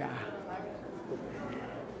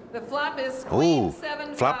 The flop is Queen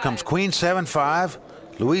 7-5. Flop comes Queen 7-5.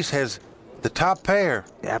 Luis has the top pair.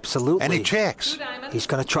 Absolutely. And he checks. He's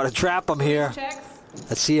going to try to trap him here.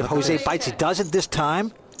 Let's see if Jose bites. He doesn't this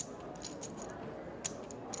time.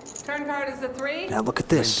 Turn card is a 3. Now look at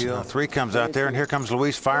this. 3 comes out there, and here comes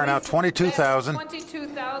Luis firing out 22,000.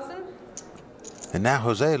 22,000. And now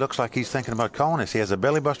Jose looks like he's thinking about calling this. He has a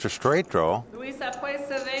belly buster straight draw.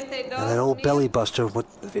 Now that old belly buster,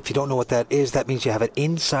 if you don't know what that is, that means you have an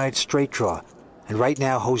inside straight draw. And right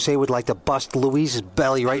now, Jose would like to bust Luis's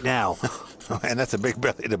belly right now. And that's a big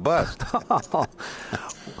belly to bust.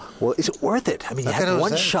 Well, is it worth it? I mean, you have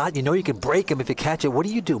one shot. You know you can break him if you catch it. What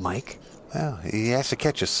do you do, Mike? Well, he has to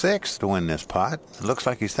catch a 6 to win this pot. It looks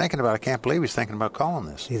like he's thinking about it. I can't believe he's thinking about calling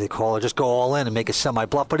this. Either call or just go all in and make a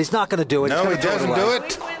semi-bluff, but he's not going to do it. No, he doesn't do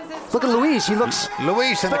it. Look at Luis. He looks...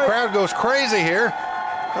 Luis, and the crowd goes crazy here.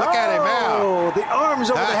 Look at him now. Oh, the arms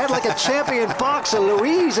over the head like a champion boxer.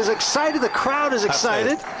 Luis is excited. The crowd is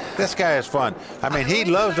excited. This guy is fun. I mean, he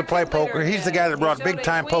loves to play poker. He's the guy that brought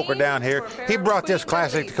big-time poker down here. He brought this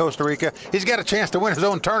classic to Costa Rica. He's got a chance to win his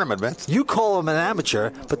own tournament, Vince. You call him an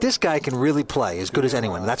amateur, but this guy can really play as good as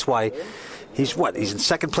anyone. That's why he's what? He's in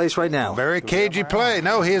second place right now. Very cagey play.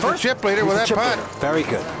 No, he is the chip leader with that putt. Very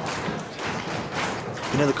good.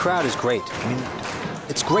 You know, the crowd is great. I mean,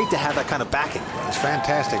 it's great to have that kind of backing. It's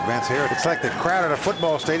fantastic, Vince, here. It's like the crowd at a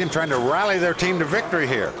football stadium trying to rally their team to victory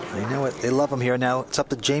here. You know what? They love him here now. It's up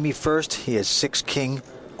to Jamie first. He has 6-king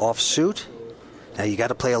offsuit. Now you got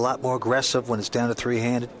to play a lot more aggressive when it's down to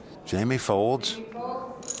 3-handed. Jamie folds.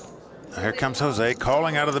 Here comes Jose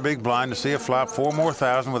calling out of the big blind to see a flop. 4 more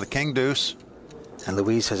thousand with a king deuce. And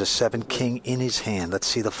Luis has a 7-king in his hand. Let's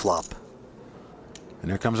see the flop.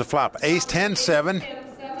 And here comes a flop. Ace 10-7.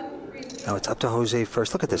 Now it's up to Jose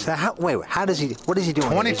first. Look at this. How does he? What is he doing?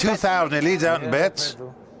 22,000. He leads out in bets.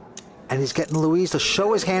 And he's getting Luis to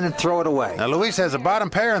show his hand and throw it away. Now Luis has a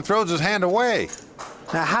bottom pair and throws his hand away.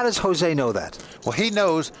 Now how does Jose know that? Well, he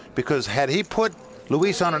knows because had he put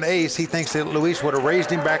Luis on an ace, he thinks that Luis would have raised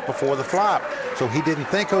him back before the flop. So he didn't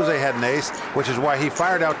think Jose had an ace, which is why he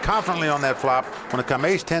fired out confidently on that flop. When it come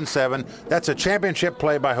ace 10-7, that's a championship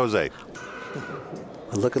play by Jose.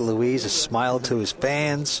 Look at Luis, a smile to his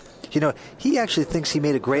fans. You know, he actually thinks he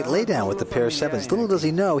made a great laydown with the pair of sevens. Little does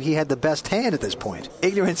he know he had the best hand at this point.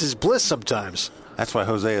 Ignorance is bliss sometimes. That's why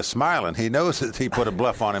Jose is smiling. He knows that he put a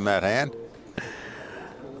bluff on him that hand.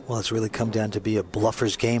 Well, it's really come down to be a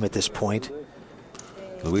bluffer's game at this point.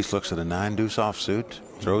 Luis looks at a 9-deuce offsuit,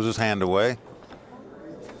 throws his hand away.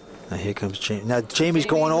 Now here comes Jamie. Now Jamie's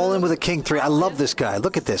going all in with a king 3. I love this guy.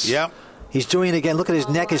 Look at this. Yep. He's doing it again. Look at his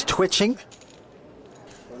neck is twitching.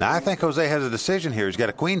 Now I think Jose has a decision here. He's got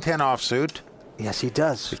a queen 10 offsuit. Yes, he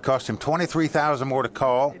does. It cost him $23,000 more to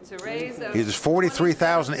call. He's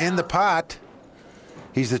 $43,000 in the pot.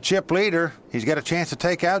 He's the chip leader. He's got a chance to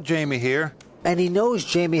take out Jamie here. And he knows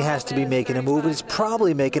Jamie has to be making a move, and he's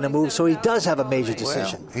probably making a move, so he does have a major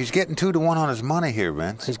decision. Well, he's getting 2-1 on his money here,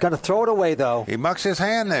 Vince. He's going to throw it away, though. He mucks his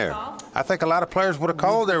hand there. I think a lot of players would have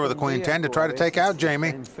called there with a queen 10 to try to take out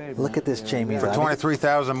Jamie. Look at this Jamie. For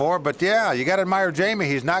 $23,000 more. But, yeah, you got to admire Jamie.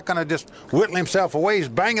 He's not going to just whittle himself away. He's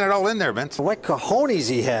banging it all in there, Vince. What cojones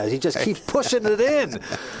he has. He just keeps pushing it in.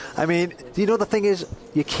 I mean, you know, the thing is,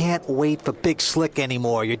 you can't wait for Big Slick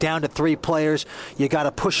anymore. You're down to 3 players. You got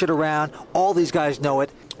to push it around. All these guys know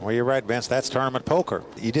it. Well, you're right, Vince. That's tournament poker.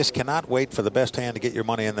 You just cannot wait for the best hand to get your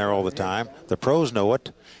money in there all the time. The pros know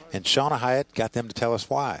it, and Shauna Hyatt got them to tell us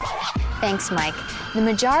why. Thanks, Mike. The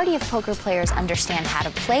majority of poker players understand how to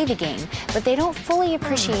play the game, but they don't fully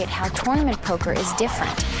appreciate how tournament poker is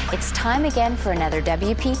different. It's time again for another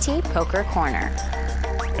WPT Poker Corner.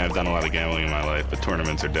 I've done a lot of gambling in my life, but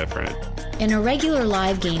tournaments are different. In a regular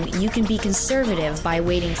live game, you can be conservative by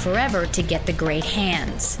waiting forever to get the great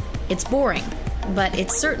hands. It's boring, but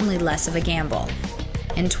it's certainly less of a gamble.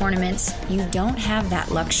 In tournaments, you don't have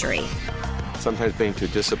that luxury. Sometimes being too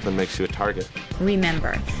disciplined makes you a target.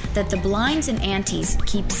 Remember that the blinds and antes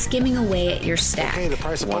keep skimming away at your stack. Okay, the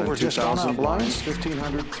price of poker just gone up. Blinds,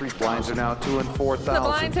 1,500. 3 blinds are now 2,000 and 4,000. The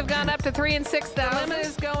blinds have gone up to 3,000 and 6,000. The limit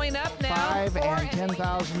is going up now. $5,000 and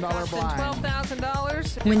 $10,000 blinds.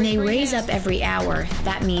 $12,000. When they raise up every hour,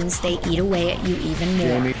 that means they eat away at you even more.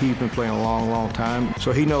 Jamie, he's been playing a long, long time,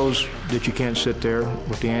 so he knows that you can't sit there.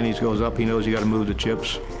 If the antes goes up, he knows you got to move the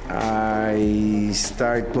chips. I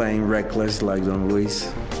start playing reckless like Don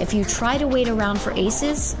Luis. If you try to wait around for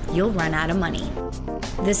aces, you'll run out of money.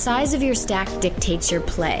 The size of your stack dictates your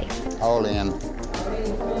play. All in.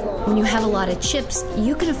 When you have a lot of chips,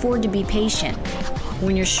 you can afford to be patient.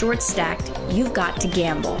 When you're short stacked, you've got to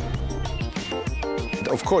gamble.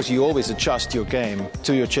 Of course, you always adjust your game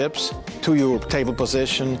to your chips, to your table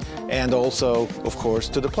position, and also, of course,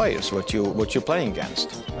 to the players, what you're playing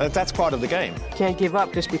against. That's part of the game. Can't give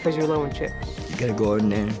up just because you're low in chips. You gotta go in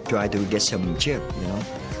there and try to get some chip, you know.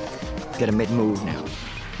 Gotta make move now.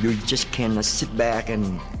 You just cannot sit back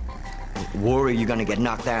and worry you're gonna get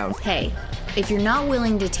knocked out. Hey, if you're not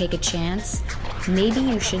willing to take a chance, maybe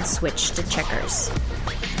you should switch to checkers.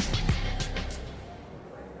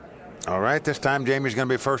 All right, this time Jamie's going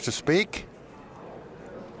to be first to speak.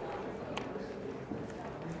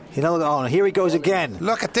 You know, oh, here he goes again.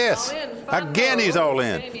 Look at this. Again, he's all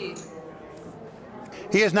in.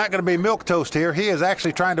 He is not going to be milquetoast here. He is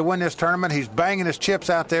actually trying to win this tournament. He's banging his chips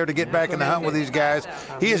out there to get back in the hunt with these guys.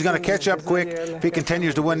 He is going to catch up quick if he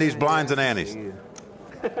continues to win these blinds and antes.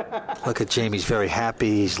 Look at Jamie's very happy.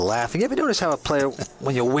 He's laughing. You ever notice how a player,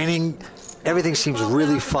 when you're winning, everything seems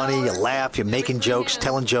really funny? You laugh, you're making jokes,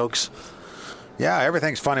 telling jokes. Yeah,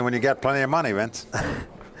 everything's funny when you got plenty of money, Vince.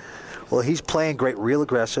 Well, he's playing great, real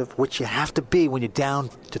aggressive, which you have to be when you're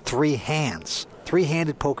down to 3 hands.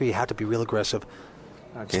 3-handed poker, you have to be real aggressive.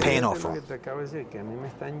 It's paying off for him.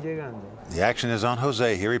 The action is on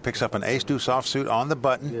Jose here. He picks up an ace-deuce offsuit on the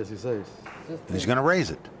button. And he's going to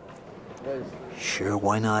raise it. Sure,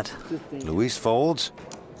 why not? Luis folds.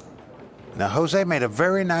 Now, Jose made a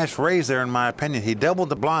very nice raise there, in my opinion. He doubled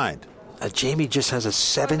the blind. Jamie just has a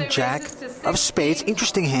 7-jack of spades.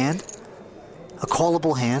 Interesting hand. A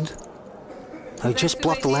callable hand. He just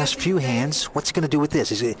bluffed the last few hands. What's he going to do with this?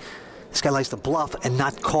 This guy likes to bluff and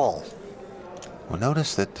not call. Well,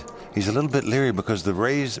 notice that he's a little bit leery because the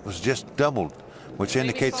raise was just doubled, which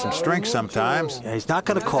indicates some strength sometimes. Yeah, he's not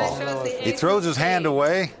going to call. He throws his hand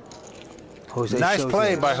away. Nice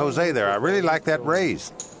play by Jose there. I really like that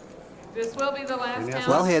raise. This will be the last count.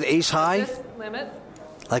 Well, he had ace high.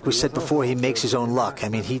 Like we said before, he makes his own luck. I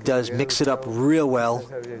mean, he does mix it up real well.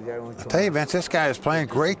 I tell you, Vince, this guy is playing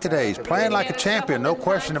great today. He's playing like a champion, no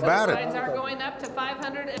question about it. Are going up to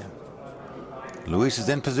 500. Luis is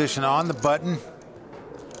in position on the button.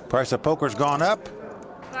 Price of poker's gone up.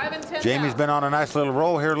 5 and 10 Jamie's been on a nice little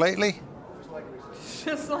roll here lately.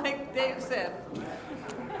 Just like Dave said.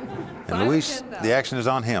 And Luis, the action is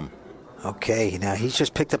on him. Okay, now he's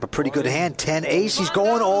just picked up a pretty good hand. 10 ace, he's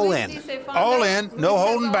going all in. All in, no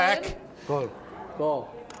holding back.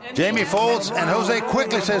 Jamie folds, and Jose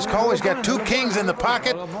quickly says call. He's got 2 kings in the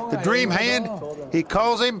pocket, the dream hand. He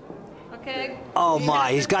calls him. Okay. Oh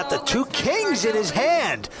my, he's got the 2 kings in his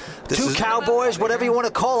hand. 2 cowboys, whatever you want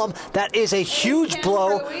to call them. That is a huge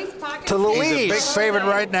blow to Luis. He's a big favorite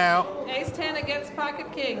right now. Ace-10 against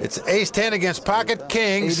pocket kings. It's ace-10 against pocket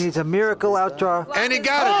kings. He needs a miracle outdraw. And he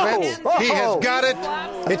got it, Vince. He has got it.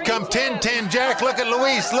 It come 10-10 jack. Look at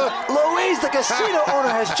Luis. Look. Luis, the casino owner,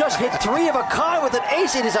 has just hit 3 of a kind with an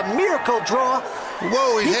ace. It is a miracle draw.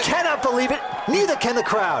 Whoa, he cannot believe it. Neither can the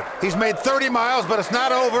crowd. He's made 30 miles, but it's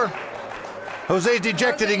not over. Jose's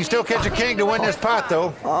dejected. He can still catch a king to win this pot,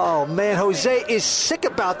 though. Oh, man, Jose is sick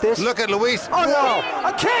about this. Look at Luis. Oh, no,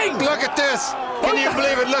 a king! Look at this. Can you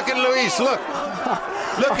believe it? Look at Luis. Look.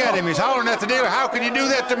 Look at him. He's hollering at the dealer. How can you do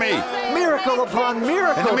that to me? Miracle upon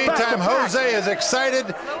miracle. In the meantime, Jose is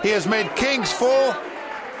excited. He has made kings full.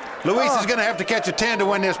 Luis is going to have to catch a 10 to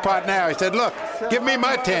win this pot now. He said, look, give me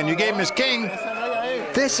my 10. You gave him his king.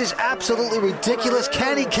 This is absolutely ridiculous.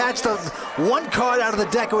 Can he catch the 1 card out of the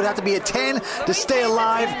deck? It would have to be a 10 to stay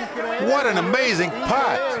alive. What an amazing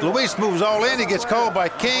pot. Luis moves all in. He gets called by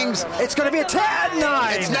kings. It's going to be a 10.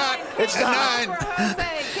 9. It's not. It's not. 9.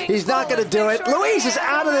 He's not going to do it. Luis is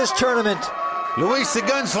out of this tournament. Luis the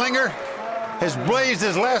gunslinger has blazed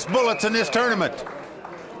his last bullets in this tournament.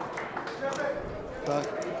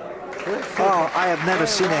 Oh, I have never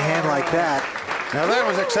seen a hand like that. Now that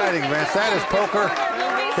was exciting, Vince. That is poker.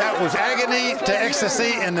 That was agony to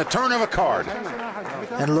ecstasy in the turn of a card.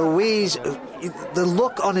 And Luis, the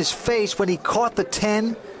look on his face when he caught the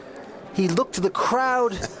 10, he looked to the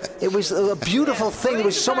crowd. It was a beautiful thing. There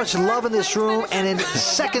was so much love in this room, and then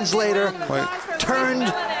seconds later,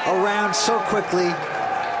 turned around so quickly.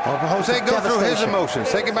 Well, Jose, go through his emotions.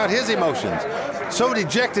 Think about his emotions. So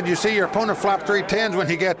dejected, you see your opponent flop 3 10s when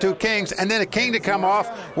he got 2 kings, and then a king to come off,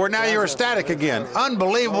 where now you're ecstatic again.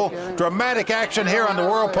 Unbelievable, dramatic action here on the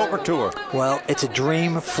World Poker Tour. Well, it's a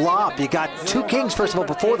dream flop. You got 2 kings, first of all,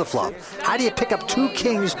 before the flop. How do you pick up 2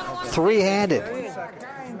 kings 3-handed?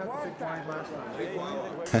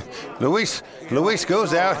 Luis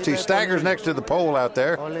goes out. He staggers next to the pole out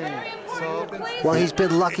there. Well, he's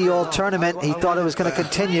been lucky all tournament. He thought it was going to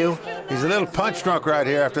continue. He's a little punch drunk right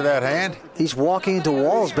here after that hand. He's walking into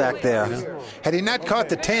walls back there. Had he not caught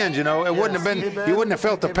the 10s, you know, it wouldn't have been. You wouldn't have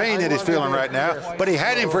felt the pain that he's feeling right now. But he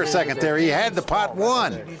had him for a second there. He had the pot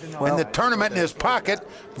won, and the tournament in his pocket.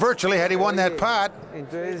 Virtually, had he won that pot,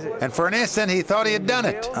 and for an instant he thought he had done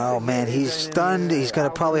it. Oh man, he's stunned. He's going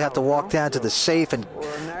to probably have to walk down to the safe and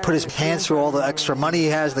put his hands through all the extra money he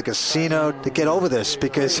has in the casino to get over this,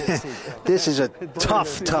 because this is a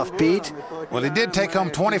tough beat. Well, he did take home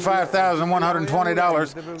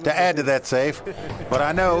 $25,120 to add to that safe, but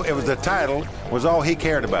I know it was the title was all he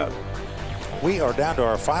cared about. We are down to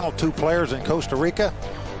our final 2 players in Costa Rica.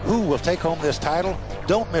 Who will take home this title?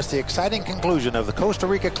 Don't miss the exciting conclusion of the Costa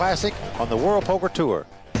Rica Classic on the World Poker Tour.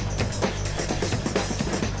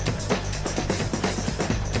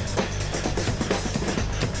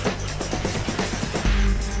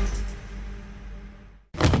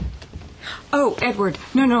 Oh, Edward,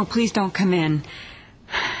 no, please don't come in.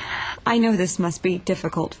 I know this must be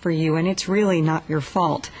difficult for you, and it's really not your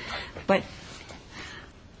fault. But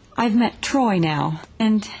I've met Troy now,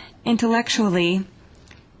 and intellectually,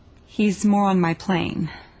 he's more on my plane.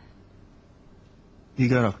 You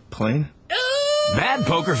got a plane? Bad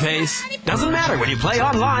poker face. Doesn't matter when you play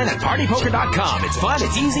online at partypoker.com. It's fun,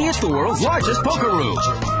 it's easy, it's the world's largest poker room.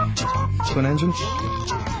 Twin engine?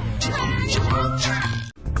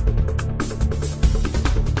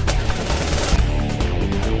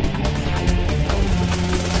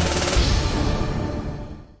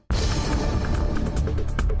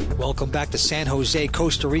 Welcome back to San Jose,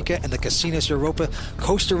 Costa Rica, and the Casinos Europa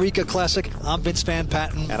Costa Rica Classic. I'm Vince Van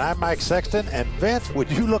Patten. And I'm Mike Sexton. And Vince, would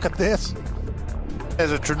you look at this?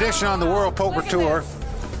 As a tradition on the World Poker Tour,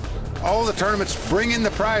 all the tournaments bring in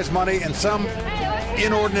the prize money in some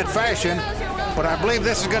inordinate fashion, but I believe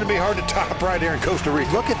this is going to be hard to top right here in Costa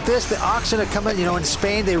Rica. Look at this. The oxen are coming. You know, in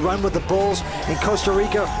Spain, they run with the bulls. In Costa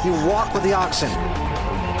Rica, you walk with the oxen.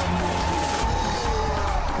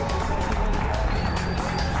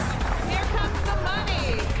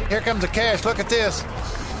 Here comes the cash. Look at this.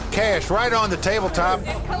 Cash right on the tabletop.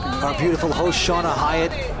 Our beautiful host, Shauna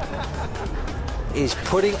Hyatt, is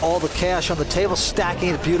putting all the cash on the table, stacking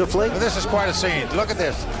it beautifully. Well, this is quite a scene. Look at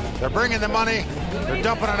this. They're bringing the money. They're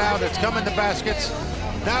dumping it out. It's coming to baskets.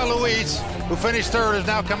 Now Luis, who finished third, has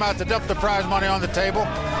now come out to dump the prize money on the table.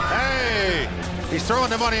 Hey, he's throwing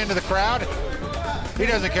the money into the crowd. He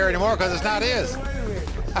doesn't care anymore because it's not his.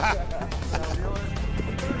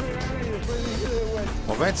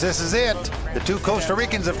 Well, Vince, this is it. The two Costa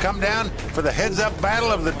Ricans have come down for the heads-up battle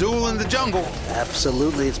of the duel in the jungle.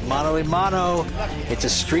 Absolutely. It's mano a mano. It's a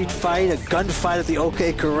street fight, a gunfight at the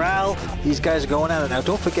OK Corral. These guys are going at it. Now,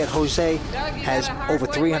 don't forget, Jose has over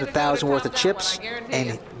 300,000 worth of chips,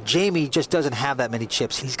 and Jamie just doesn't have that many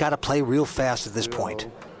chips. He's got to play real fast at this point.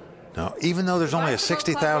 Now, even though there's only a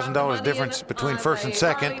 $60,000 difference between first and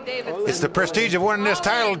second, it's the prestige of winning this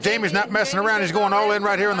title. Jamie's not messing around. He's going all in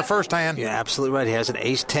right here in the first hand. Yeah, absolutely right. He has an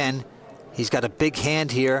ace-10. He's got a big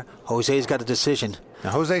hand here. Jose's got a decision.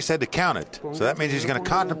 Now, Jose said to count it, so that means he's going to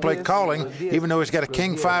contemplate calling, even though he's got a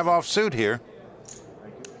king-5 offsuit here.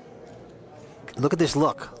 Look at this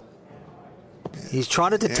look. He's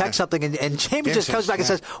trying to detect something, and Jamie just comes back and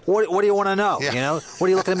says, what do you want to know? You know, what are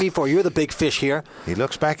you looking at me for? You're the big fish here. He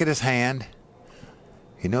looks back at his hand.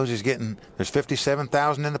 He knows he's getting, there's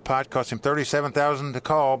 $57,000 in the pot, cost him $37,000 to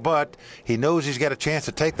call, but he knows he's got a chance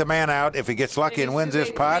to take the man out if he gets lucky and wins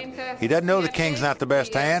this pot. He doesn't know the king's not the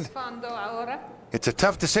best hand. It's a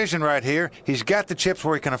tough decision right here. He's got the chips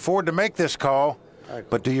where he can afford to make this call.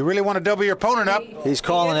 But do you really want to double your opponent up? He's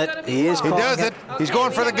calling it. He is calling it. He does it. He's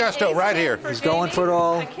going for the gusto right here. He's going for it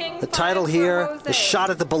all. The title here, the shot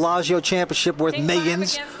at the Bellagio Championship worth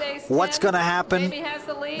millions. What's going to happen?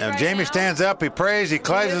 Now, Jamie stands up. He prays. He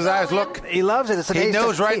closes his eyes. Look. He loves it. He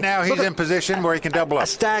knows right now he's in position where he can double up. A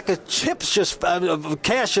stack of chips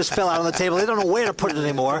cash just fell out on the table. They don't know where to put it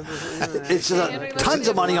anymore. It's tons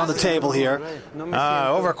of money on the table here.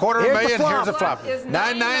 Over $250,000. Here's the flop.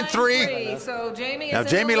 993. Now,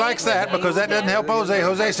 Jamie likes that because that doesn't help Jose.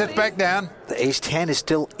 Jose sits back down. The ace-10 is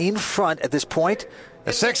still in front at this point.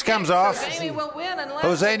 The 6 comes off.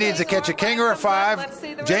 Jose needs to catch a king or a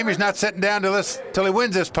 5. Jamie's not sitting down till he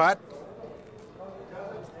wins this pot.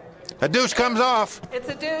 A deuce comes off. It's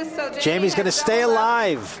a deuce, so Jamie's going to stay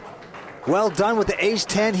alive. Well done with the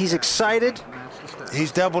ace-10. He's excited.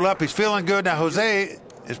 He's doubled up. He's feeling good. Now, Jose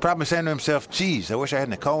is probably saying to himself, geez, I wish I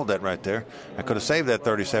hadn't called that right there. I could have saved that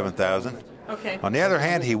 $37,000. Okay. On the other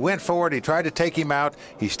hand, he went forward. He tried to take him out.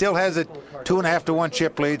 He still has a 2.5 to 1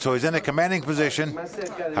 chip lead, so he's in a commanding position.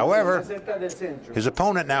 However, his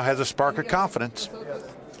opponent now has a spark of confidence.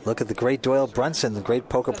 Look at the great Doyle Brunson, the great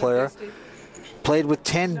poker player. Played with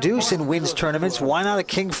 10 deuce and wins tournaments. Why not a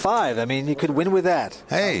king 5? I mean, you could win with that.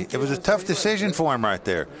 Hey, it was a tough decision for him right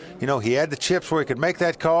there. You know, he had the chips where he could make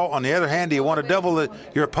that call. On the other hand, do you want to double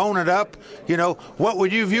your opponent up? You know, what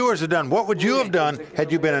would you viewers have done? What would you have done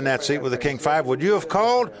had you been in that seat with a king 5? Would you have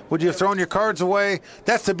called? Would you have thrown your cards away?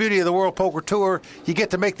 That's the beauty of the World Poker Tour. You get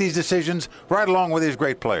to make these decisions right along with these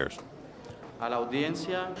great players.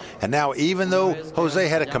 And now, even though Jose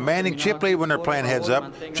had a commanding chip lead when they're playing heads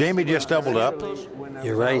up, Jamie just doubled up.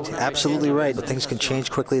 You're right, absolutely right. But things can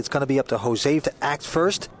change quickly. It's going to be up to Jose to act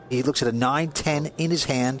first. He looks at a 9-10 in his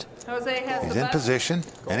hand. He's in position,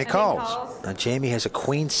 and he calls. Now, Jamie has a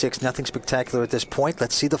queen 6, nothing spectacular at this point.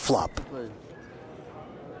 Let's see the flop.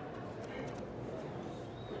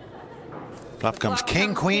 Flop comes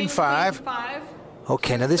king, queen 5.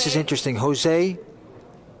 Okay, now this is interesting. Jose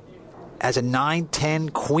as a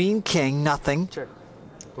 9-10 queen king, nothing.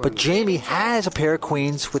 But Jamie has a pair of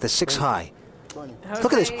queens with a 6 high.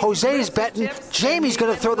 Look at this. Jose's betting. Jamie's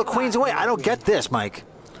going to throw the queens away. I don't get this, Mike.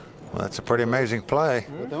 Well, that's a pretty amazing play.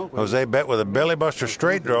 Jose bet with a belly buster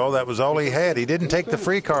straight draw. That was all he had. He didn't take the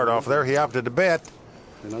free card off there. He opted to bet.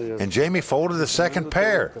 And Jamie folded the second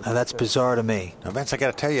pair. Now, that's bizarre to me. Now, Vince, I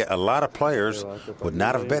got to tell you, a lot of players would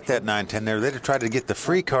not have bet that 9-10 there. They'd have tried to get the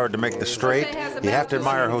free card to make the straight. You have to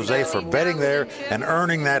admire Jose for betting there and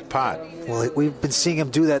earning that pot. Well, we've been seeing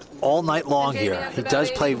him do that all night long here. He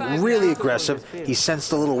does play really aggressive. He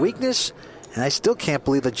sensed a little weakness, and I still can't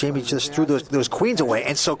believe that Jamie just threw those queens away,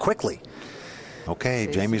 and so quickly. Okay,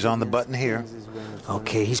 Jamie's on the button here.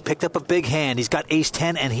 Okay, he's picked up a big hand. He's got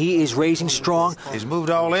ace-10, and he is raising strong. He's moved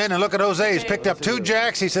all in, and look at Jose. He's picked up 2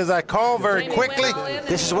 jacks. He says, I call very quickly.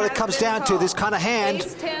 This is what it comes down to, this kind of hand.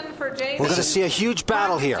 We're going to see a huge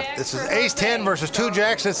battle here. This is ace-10 versus 2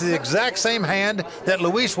 jacks. This is the exact same hand that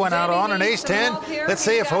Luis went out on, an ace-10. Let's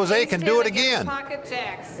see if Jose can do it again.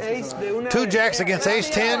 2 jacks against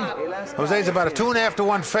ace-10. Jose's about a 2.5 to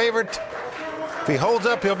 1 favorite. If he holds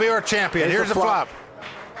up, he'll be our champion. Here's the flop.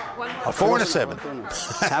 A 4 and a 7.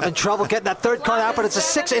 Having trouble getting that third card out, but it's a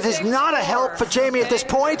 6. It is not a help for Jamie at this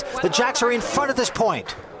point. The jacks are in front at this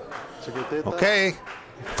point. Okay.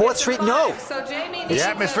 4th Street, no. The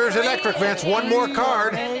atmosphere is electric, Vince. One more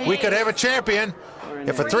card. We could have a champion.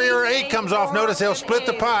 If a 3 or 8 comes off, notice he'll split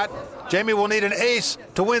the pot. Jamie will need an ace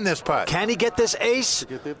to win this pot. Can he get this ace?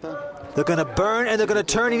 They're going to burn and they're going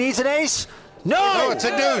to turn. He needs an ace. No! Oh, it's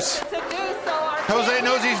a deuce. Jose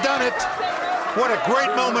knows he's done it. What a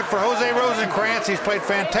great moment for Jose Rosenkrantz. He's played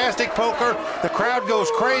fantastic poker. The crowd goes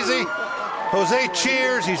crazy. Jose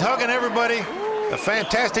cheers. He's hugging everybody. A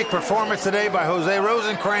fantastic performance today by Jose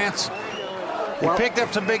Rosenkrantz. He picked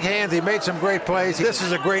up some big hands. He made some great plays. This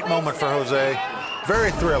is a great moment for Jose.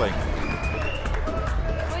 Very thrilling.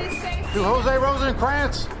 To Jose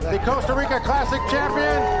Rosenkrantz, the Costa Rica Classic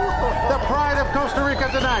champion, the pride of Costa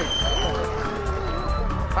Rica tonight.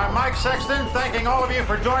 I'm Mike Sexton, thanking all of you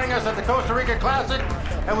for joining us at the Costa Rica Classic,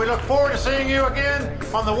 and we look forward to seeing you again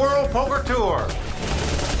on the World Poker Tour.